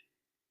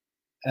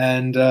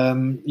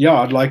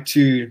 I'd like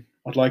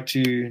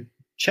to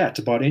chat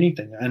about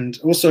anything. And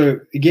also,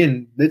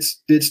 again,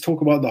 let's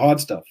talk about the hard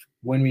stuff.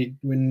 When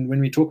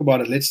we talk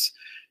about it, let's,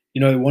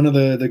 one of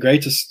the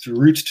greatest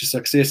routes to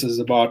success is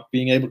about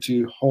being able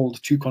to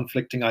hold two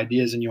conflicting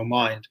ideas in your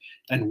mind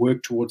and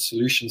work towards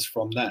solutions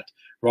from that,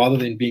 rather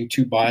than being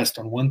too biased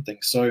on one thing.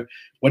 So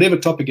whatever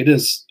topic it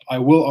is, I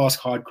will ask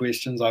hard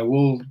questions. I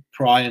will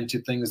pry into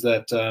things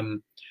that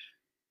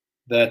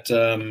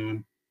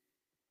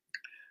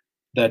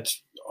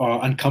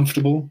are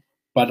uncomfortable,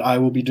 but I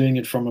will be doing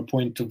it from a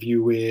point of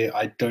view where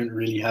I don't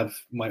really have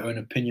my own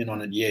opinion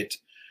on it yet,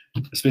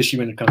 especially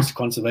when it comes to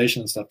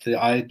conservation and stuff.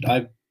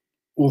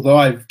 Although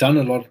I've done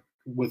a lot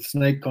with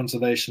snake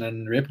conservation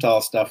and reptile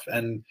stuff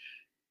and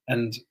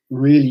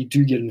really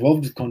do get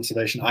involved with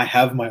conservation, I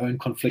have my own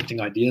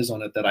conflicting ideas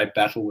on it that I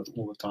battle with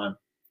all the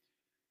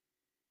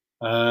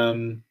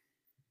time.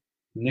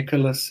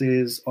 Nicholas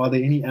says, are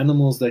there any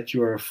animals that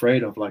you are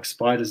afraid of, like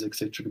spiders,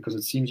 etc.? Because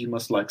it seems you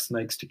must like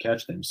snakes to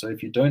catch them. So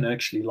if you don't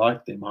actually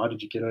like them, how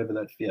did you get over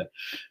that fear?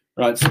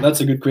 Right, so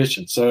that's a good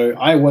question. So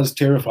I was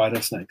terrified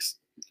of snakes.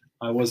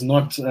 I was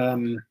not...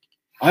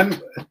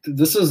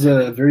 This is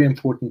a very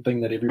important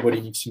thing that everybody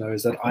needs to know,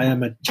 is that I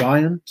am a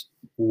giant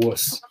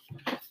wuss.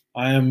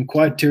 I am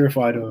quite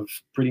terrified of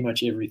pretty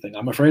much everything.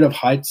 I'm afraid of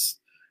heights.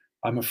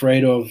 I'm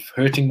afraid of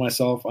hurting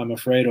myself. I'm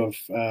afraid of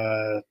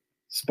not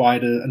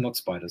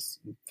spiders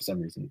for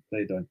some reason.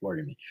 They don't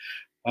worry me.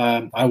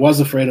 I was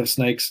afraid of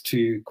snakes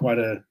to quite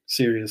a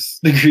serious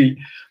degree.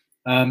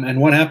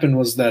 And what happened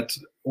was that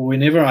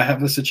whenever I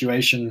have a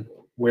situation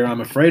where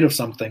I'm afraid of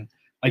something,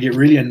 I get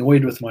really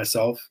annoyed with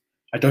myself.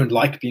 I don't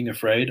like being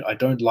afraid. I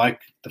don't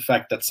like the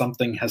fact that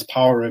something has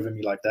power over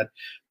me like that.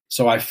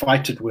 So I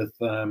fight it with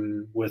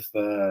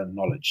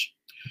knowledge,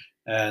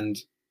 and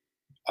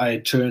I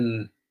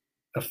turn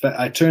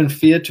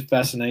fear to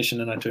fascination,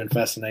 and I turn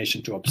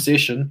fascination to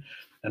obsession,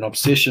 and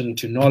obsession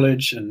to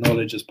knowledge, and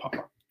knowledge is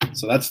power.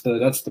 So that's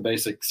the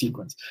basic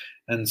sequence.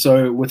 And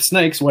so with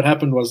snakes, what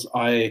happened was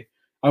I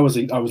was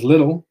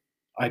little.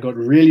 I got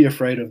really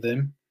afraid of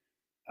them.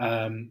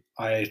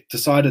 I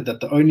decided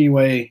that the only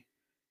way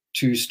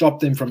to stop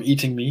them from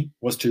eating me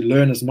was to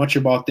learn as much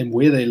about them,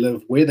 where they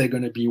live, where they're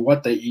going to be,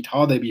 what they eat,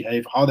 how they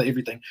behave, how they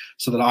everything,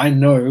 so that I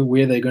know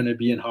where they're going to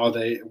be and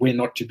where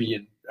not to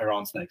be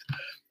around snakes.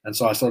 And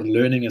so I started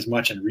learning as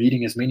much and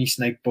reading as many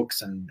snake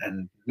books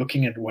and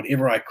looking at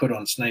whatever I could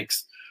on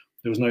snakes.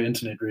 There was no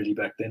internet really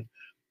back then.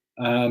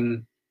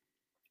 And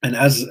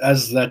as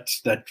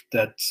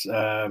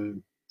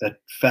that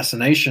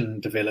fascination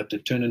developed,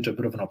 it turned into a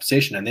bit of an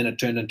obsession, and then it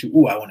turned into,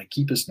 I want to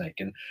keep a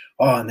snake, and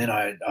then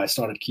I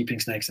started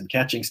keeping snakes and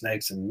catching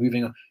snakes and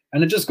moving on,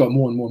 and it just got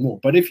more and more and more.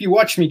 But if you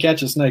watch me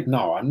catch a snake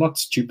now, I'm not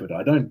stupid.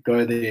 I don't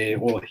go there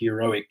all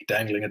heroic,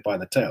 dangling it by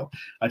the tail.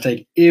 I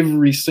take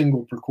every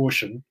single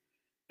precaution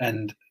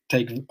and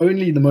take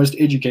only the most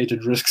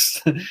educated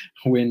risks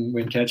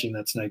when catching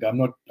that snake. I'm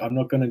not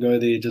going to go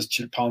there just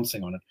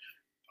pouncing on it.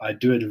 I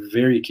do it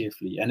very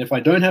carefully, and if I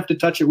don't have to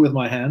touch it with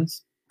my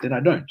hands, then I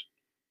don't.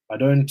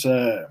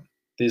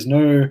 There's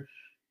no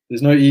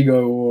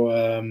ego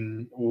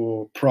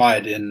or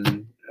pride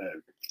in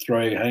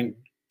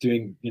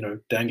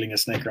dangling a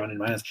snake around in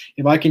my hands.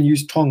 If I can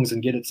use tongs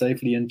and get it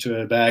safely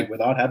into a bag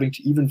without having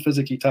to even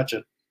physically touch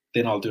it,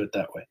 then I'll do it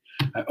that way.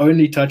 I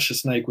only touch a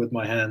snake with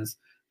my hands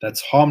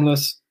that's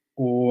harmless,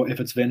 or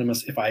if it's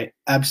venomous, if I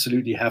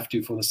absolutely have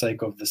to for the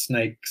sake of the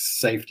snake's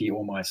safety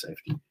or my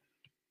safety.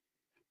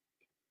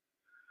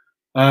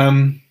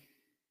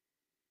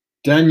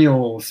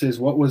 Daniel says,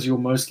 what was your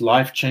most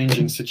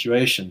life-changing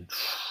situation?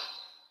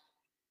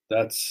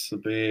 That's a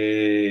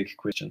big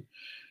question.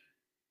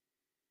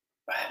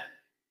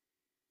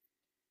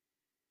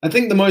 I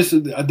think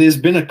there's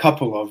been a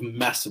couple of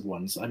massive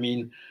ones. I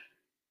mean,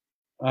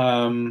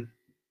 there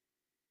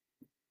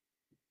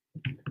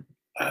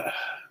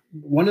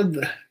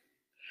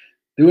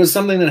was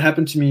something that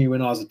happened to me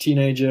when I was a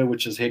teenager,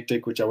 which is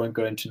hectic, which I won't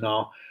go into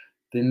now.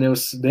 Then there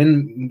was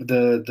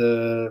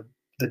the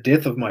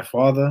death of my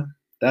father.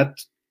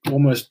 That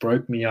almost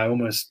broke me.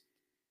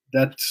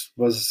 That's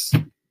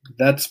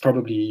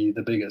probably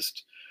the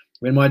biggest.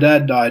 When my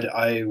dad died,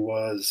 I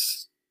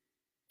was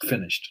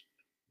finished.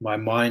 My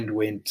mind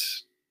went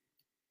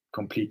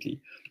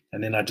completely.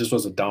 And then I just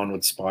was a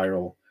downward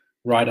spiral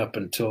right up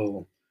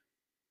until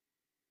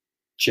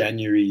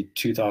January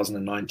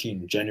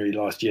 2019, January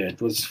last year.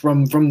 It was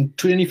from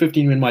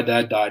 2015 when my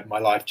dad died. My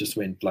life just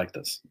went like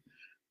this,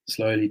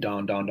 slowly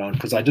down, down, down,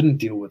 because I didn't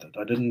deal with it.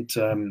 I didn't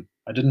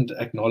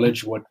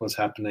acknowledge what was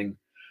happening.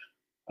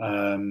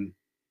 I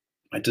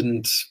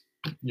didn't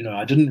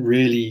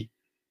really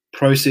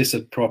process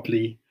it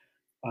properly.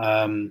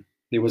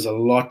 There was a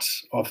lot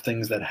of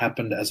things that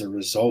happened as a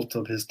result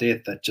of his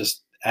death that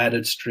just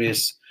added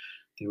stress.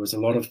 There was a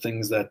lot of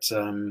things that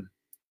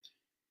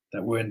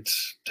that weren't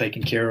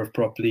taken care of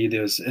properly.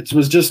 It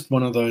was just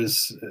one of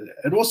those.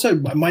 It also,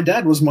 my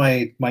dad was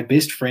my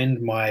best friend,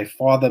 my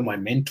father, my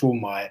mentor,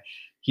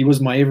 he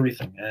was my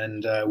everything,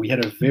 and we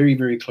had a very,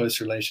 very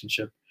close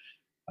relationship.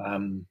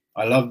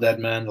 I loved that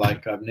man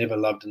like I've never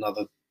loved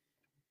another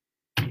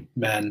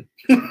man,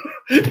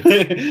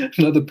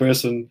 another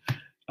person.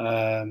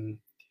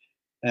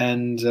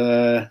 His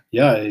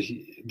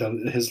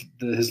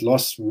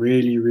loss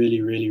really,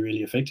 really, really,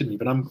 really affected me.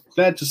 But I'm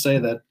glad to say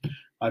that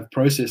I've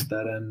processed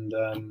that,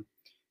 and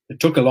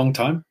it took a long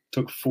time. It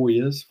took 4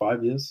 years,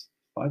 5 years,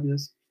 4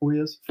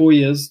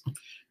 years,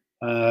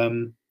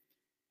 and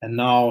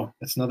now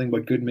it's nothing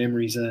but good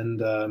memories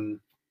and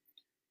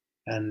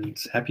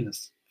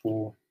happiness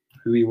for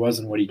who he was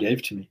and what he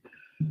gave to me.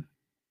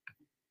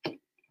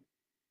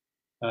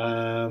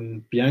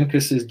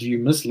 Bianca says, "Do you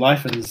miss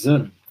life in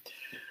Zim?"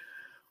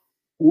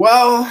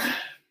 Well,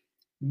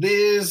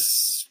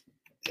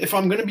 if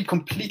I'm going to be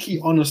completely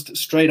honest,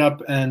 straight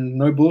up and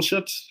no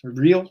bullshit,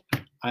 real,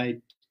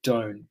 I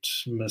don't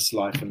miss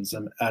life in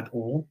Zim at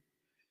all.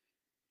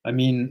 I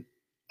mean,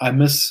 I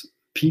miss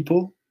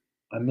people.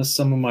 I miss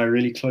some of my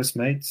really close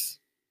mates.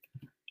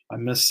 I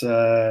miss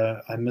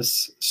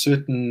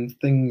certain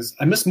things.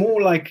 I miss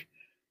more like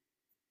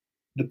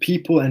the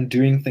people and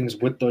doing things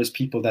with those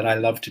people that I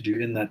love to do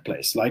in that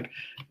place. Like,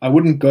 I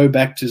wouldn't go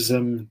back to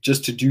Zim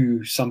just to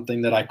do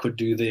something that I could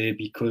do there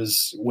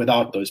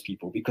without those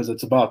people, because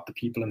it's about the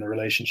people and the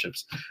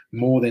relationships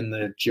more than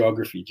the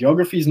geography.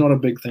 Geography is not a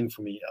big thing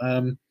for me.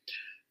 And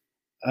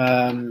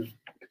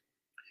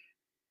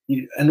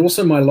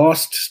also my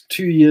last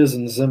 2 years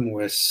in Zim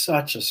were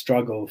such a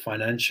struggle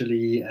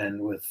financially and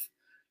with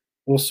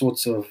all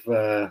sorts of,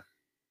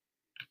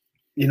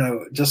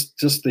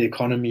 just the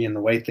economy and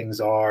the way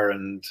things are,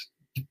 and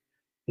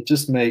it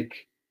just makes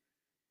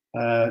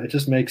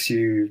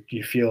you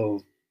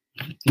feel,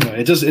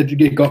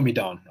 it got me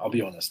down, I'll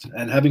be honest.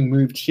 And having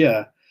moved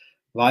here,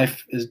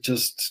 life is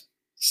just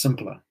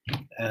simpler,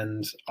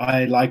 and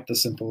I like the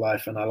simple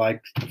life, and I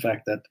like the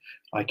fact that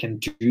I can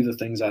do the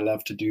things I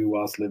love to do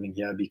whilst living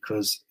here,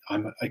 because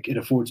it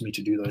affords me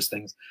to do those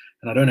things,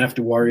 and I don't have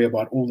to worry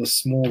about all the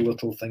small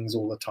little things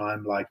all the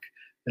time, like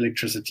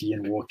electricity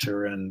and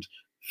water and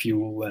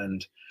fuel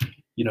and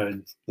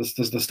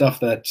the stuff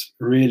that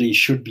really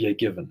should be a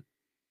given.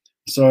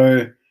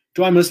 So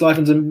do I miss life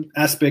in some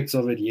aspects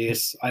of it?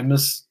 Yes. I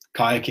miss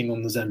kayaking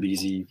on the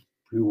Zambezi.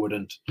 Who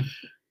wouldn't?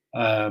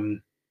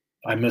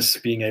 I miss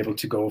being able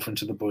to go off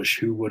into the bush.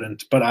 Who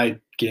wouldn't? But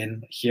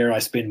here I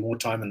spend more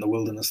time in the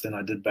wilderness than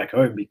I did back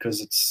home,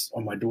 because it's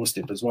on my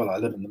doorstep as well. I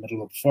live in the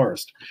middle of the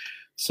forest,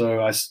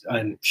 so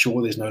I'm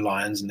sure there's no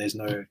lions and there's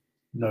no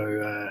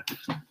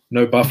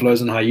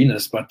buffaloes and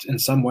hyenas. But in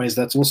some ways,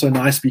 that's also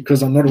nice,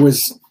 because I'm not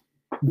always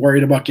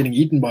worried about getting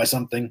eaten by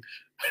something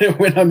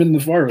when I'm in the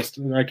forest.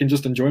 I can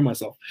just enjoy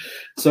myself.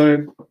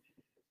 So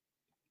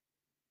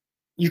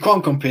you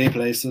can't compare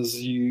places,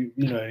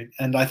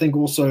 and I think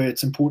also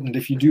it's important,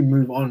 if you do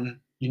move on,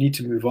 you need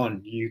to move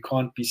on. I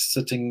can't be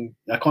sitting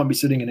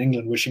in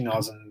England wishing I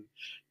was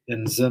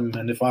in Zim.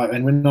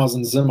 And when I was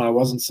in Zim, I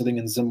wasn't sitting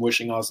in Zim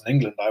wishing I was in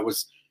England. I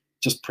was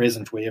just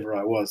present wherever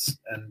I was.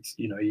 And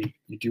you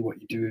do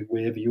what you do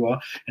wherever you are.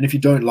 And if you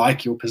don't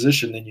like your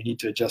position, then you need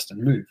to adjust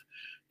and move,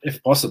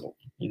 if possible.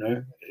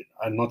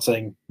 I'm not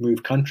saying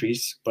move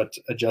countries, but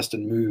adjust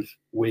and move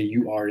where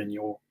you are in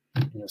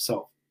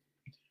yourself.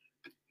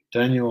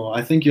 Daniel,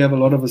 I think you have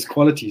a lot of his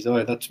qualities.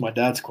 Oh, that's my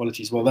dad's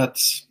qualities. Well,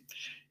 if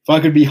I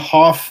could be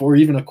half or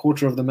even a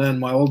quarter of the man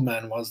my old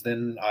man was,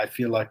 then I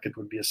feel like it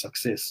would be a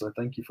success. So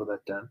thank you for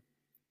that, Dan.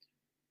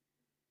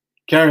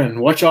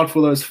 Karen, watch out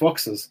for those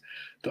foxes.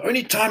 The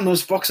only time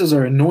those foxes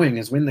are annoying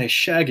is when they're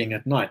shagging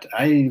at night.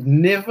 I've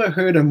never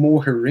heard a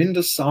more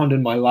horrendous sound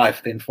in my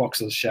life than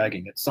foxes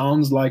shagging. It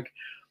sounds like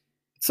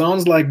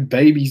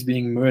babies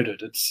being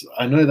murdered.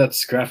 I know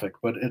that's graphic,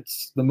 but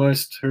it's the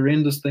most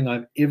horrendous thing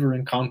I've ever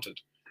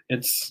encountered.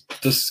 It's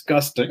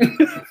disgusting.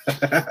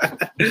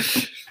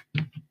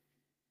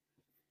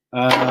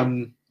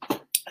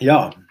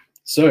 Yeah,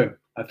 so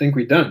I think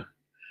we're done.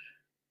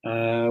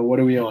 What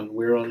are we on?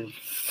 We're on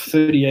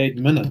 38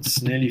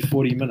 minutes, nearly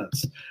 40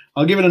 minutes.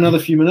 I'll give it another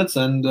few minutes,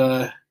 and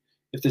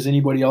if there's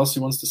anybody else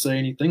who wants to say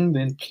anything,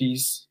 then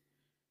please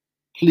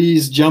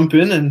jump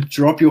in and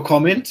drop your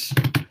comment.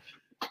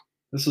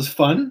 This is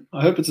fun.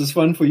 I hope it's as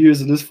fun for you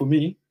as it is for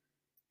me.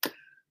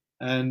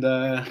 And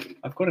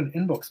I've got an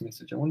inbox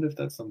message. I wonder if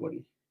that's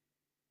somebody.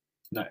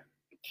 No.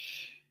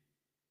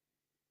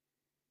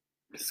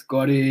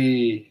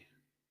 Scotty,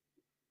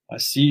 I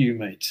see you,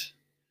 mate.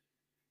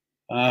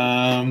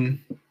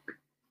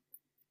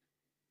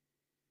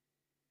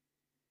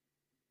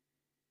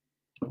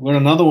 We've got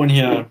another one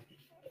here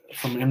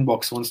from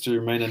Inbox, wants to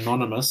remain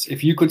anonymous.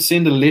 If you could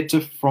send a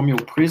letter from your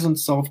present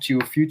self to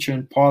your future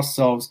and past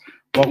selves,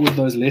 what would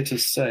those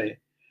letters say?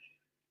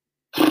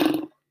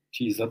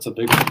 Geez, that's a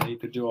big one. You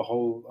could do a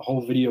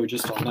whole video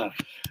just on that.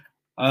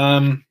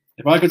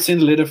 If I could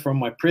send a letter from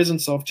my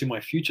present self to my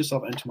future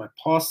self and to my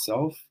past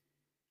self,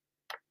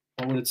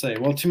 what would it say?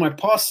 Well, to my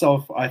past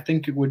self, I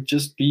think it would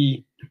just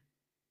be,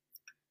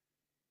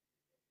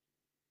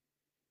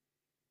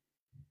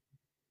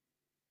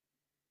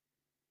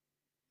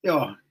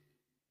 yeah,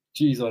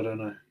 geez, I don't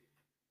know.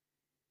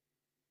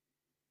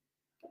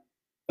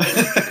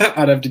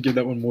 I'd have to give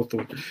that one more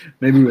thought.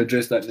 Maybe we'll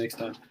address that next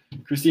time.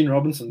 Christine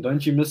Robinson,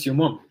 don't you miss your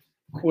mom?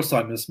 Of course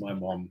I miss my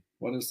mom.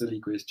 What a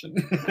silly question.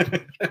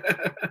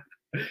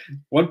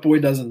 What boy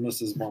doesn't miss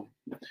his mom?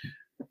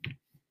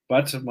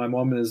 But my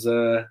mom is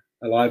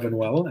alive and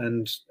well,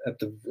 and at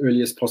the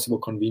earliest possible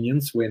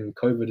convenience, when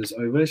COVID is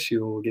over,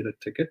 she'll get a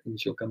ticket and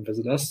she'll come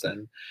visit us,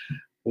 and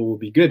all will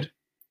be good.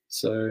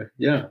 So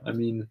yeah, I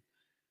mean,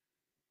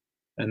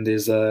 and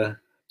there's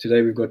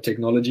today we've got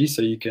technology,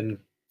 so you can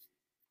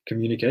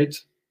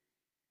communicate.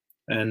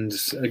 And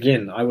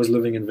again, I was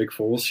living in Vic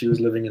Falls, she was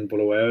living in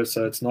Bulawayo,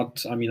 so it's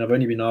not. I mean, I've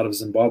only been out of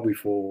Zimbabwe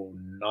for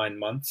 9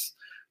 months.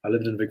 I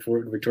lived in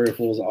Victoria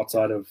Falls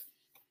outside of,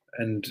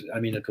 and I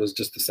mean, it was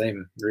just the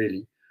same,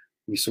 really.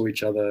 We saw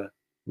each other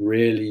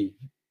rarely,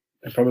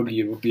 and probably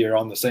it would be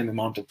around the same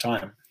amount of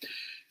time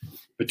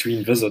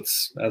between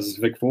visits as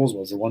Vic Falls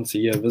was, a once a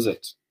year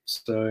visit.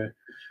 So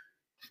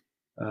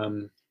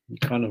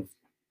kind of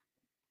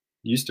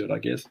used to it, I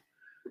guess.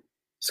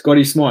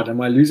 Scotty Smart,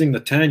 am I losing the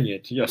tan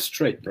yet? Yeah,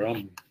 straight, bro.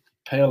 I'm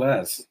pale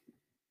as.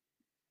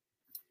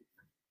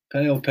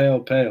 Pale,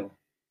 pale, pale.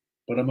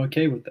 But I'm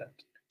okay with that.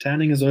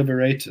 Tanning is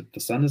overrated. The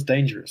sun is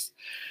dangerous.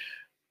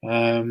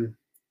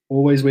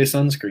 Always wear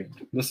sunscreen.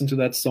 Listen to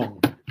that song.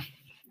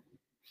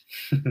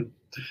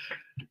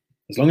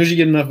 As long as you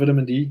get enough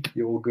vitamin D,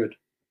 you're all good.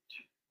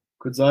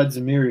 Kudzad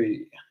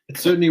Zamiri, it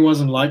certainly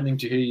was enlightening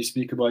to hear you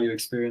speak about your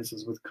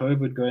experiences. With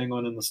COVID going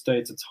on in the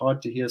States, it's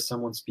hard to hear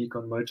someone speak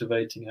on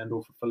motivating and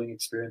or fulfilling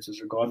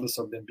experiences, regardless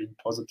of them being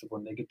positive or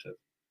negative.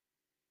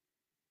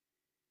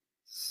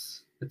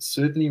 It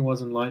certainly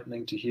was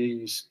enlightening to hear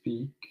you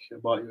speak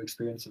about your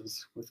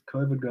experiences. With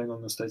COVID going on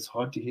in the States,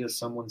 hard to hear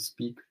someone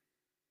speak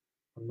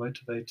on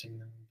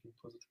motivating and being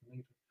positive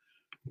and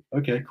negative.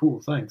 Okay,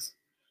 cool, thanks.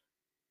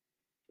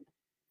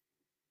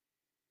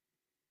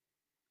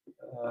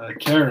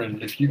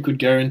 Karen, if you could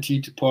guarantee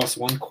to pass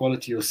one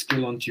quality or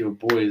skill onto your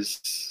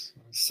boys,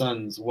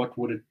 sons, what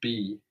would it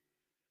be?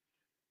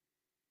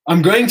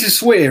 I'm going to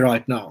swear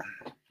right now.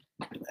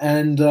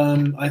 And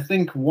I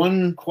think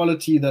one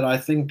quality that I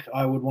think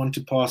I would want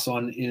to pass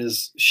on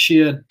is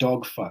sheer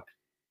dog fuck.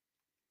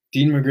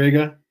 Dean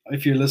McGregor,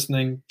 if you're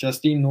listening,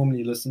 Justine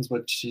normally listens,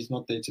 but she's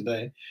not there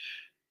today.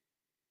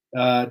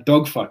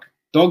 Dog fuck.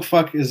 Dog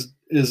fuck is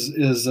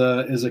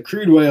a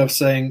crude way of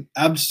saying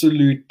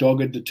absolute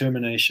dogged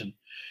determination.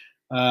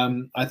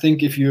 I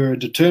think if you're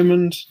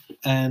determined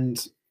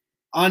and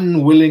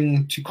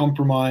unwilling to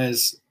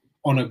compromise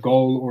on a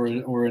goal or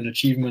an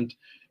achievement,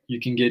 you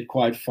can get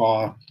quite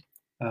far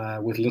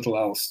with little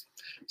else.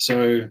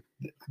 So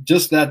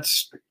just that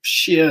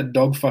sheer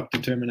dogfuck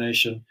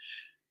determination,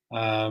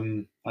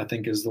 I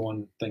think is the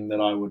one thing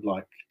that I would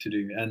like to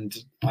do. And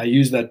I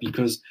use that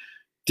because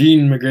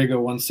Dean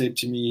McGregor once said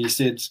to me, he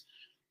said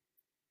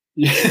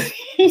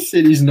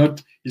he's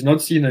not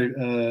seen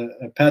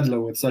a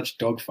paddler with such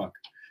dogfuck.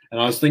 And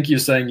I was thinking you're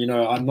saying, you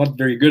know, I'm not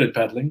very good at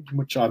paddling,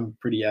 which I'm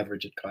pretty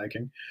average at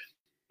kayaking,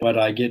 but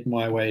I get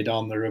my way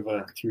down the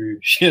river through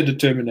sheer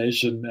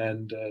determination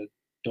and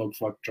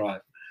dogfuck drive.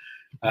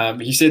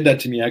 He said that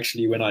to me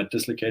actually when I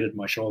dislocated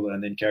my shoulder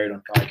and then carried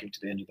on kayaking to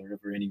the end of the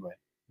river anyway,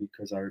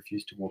 because I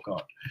refused to walk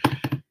out.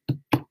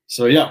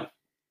 So yeah,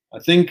 I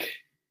think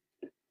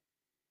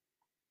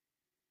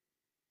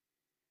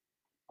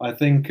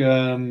that's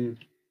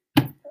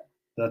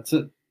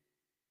it.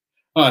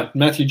 All right,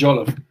 Matthew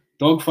Jolliffe.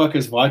 Dogfuck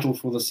is vital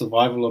for the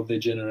survival of their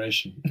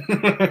generation.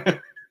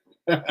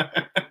 I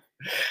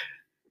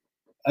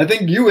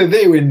think you were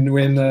there when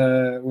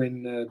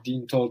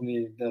Dean told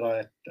me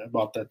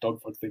about that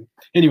dogfuck thing.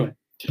 Anyway,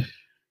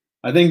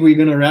 I think we're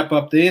going to wrap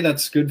up there.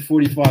 That's good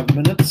 45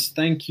 minutes.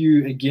 Thank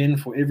you again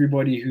for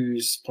everybody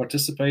who's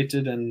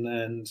participated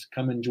and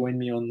come and join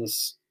me on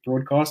this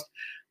broadcast.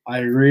 I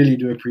really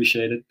do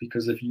appreciate it,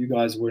 because if you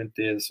guys weren't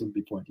there, this would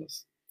be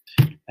pointless.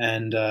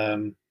 And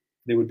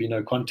there would be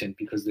no content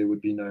because there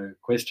would be no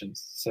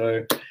questions.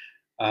 So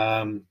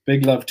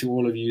big love to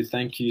all of you.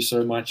 Thank you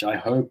so much. I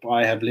hope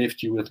I have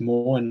left you with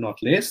more and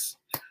not less.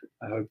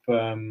 I hope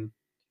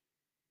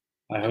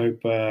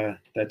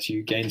that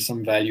you gain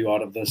some value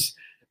out of this.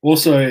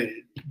 Also,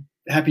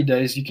 happy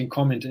days. You can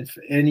comment if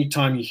any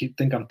time you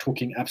think I'm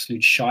talking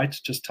absolute shite.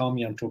 Just tell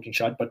me I'm talking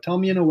shite, but tell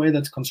me in a way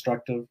that's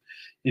constructive.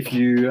 If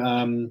you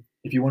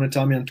want to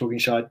tell me I'm talking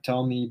shite,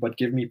 tell me, but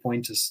give me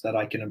pointers that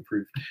I can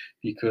improve.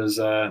 Because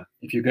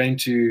if you're going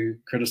to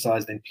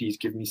criticize, then please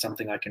give me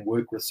something I can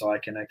work with, so I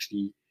can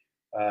actually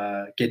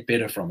get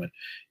better from it.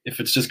 If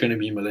it's just going to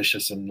be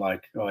malicious and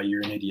like, oh,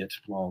 you're an idiot,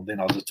 well, then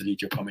I'll just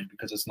delete your comment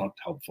because it's not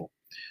helpful.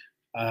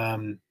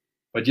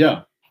 But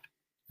yeah,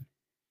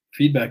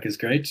 feedback is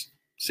great.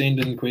 Send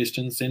in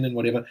questions, send in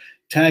whatever.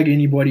 Tag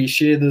anybody,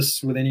 share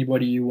this with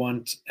anybody you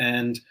want,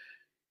 and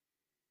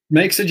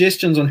make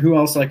suggestions on who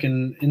else I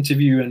can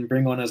interview and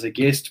bring on as a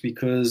guest,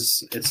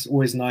 because it's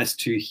always nice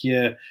to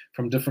hear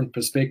from different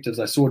perspectives.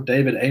 I saw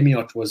David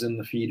Amiot was in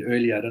the feed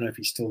earlier. I don't know if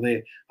he's still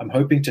there. I'm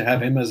hoping to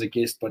have him as a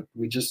guest, but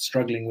we're just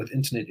struggling with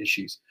internet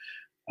issues.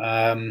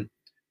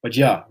 But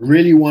yeah,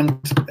 really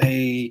want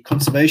a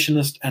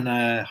conservationist and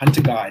a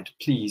hunter guide,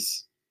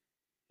 please.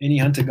 Any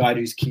hunter guide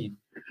who's keen.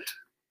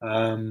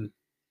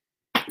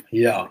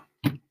 Yeah.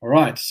 All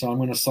right. So I'm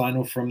going to sign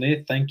off from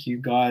there. Thank you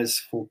guys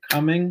for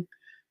coming.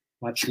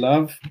 Much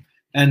love.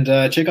 And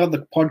check out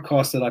the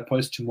podcast that I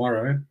post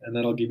tomorrow, and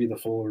that'll give you the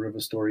full river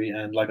story.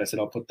 And like I said,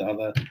 I'll put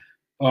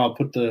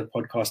the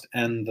podcast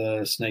and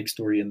the snake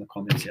story in the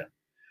comments here.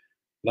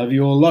 Love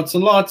you all lots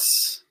and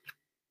lots.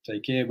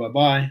 Take care.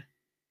 Bye-bye.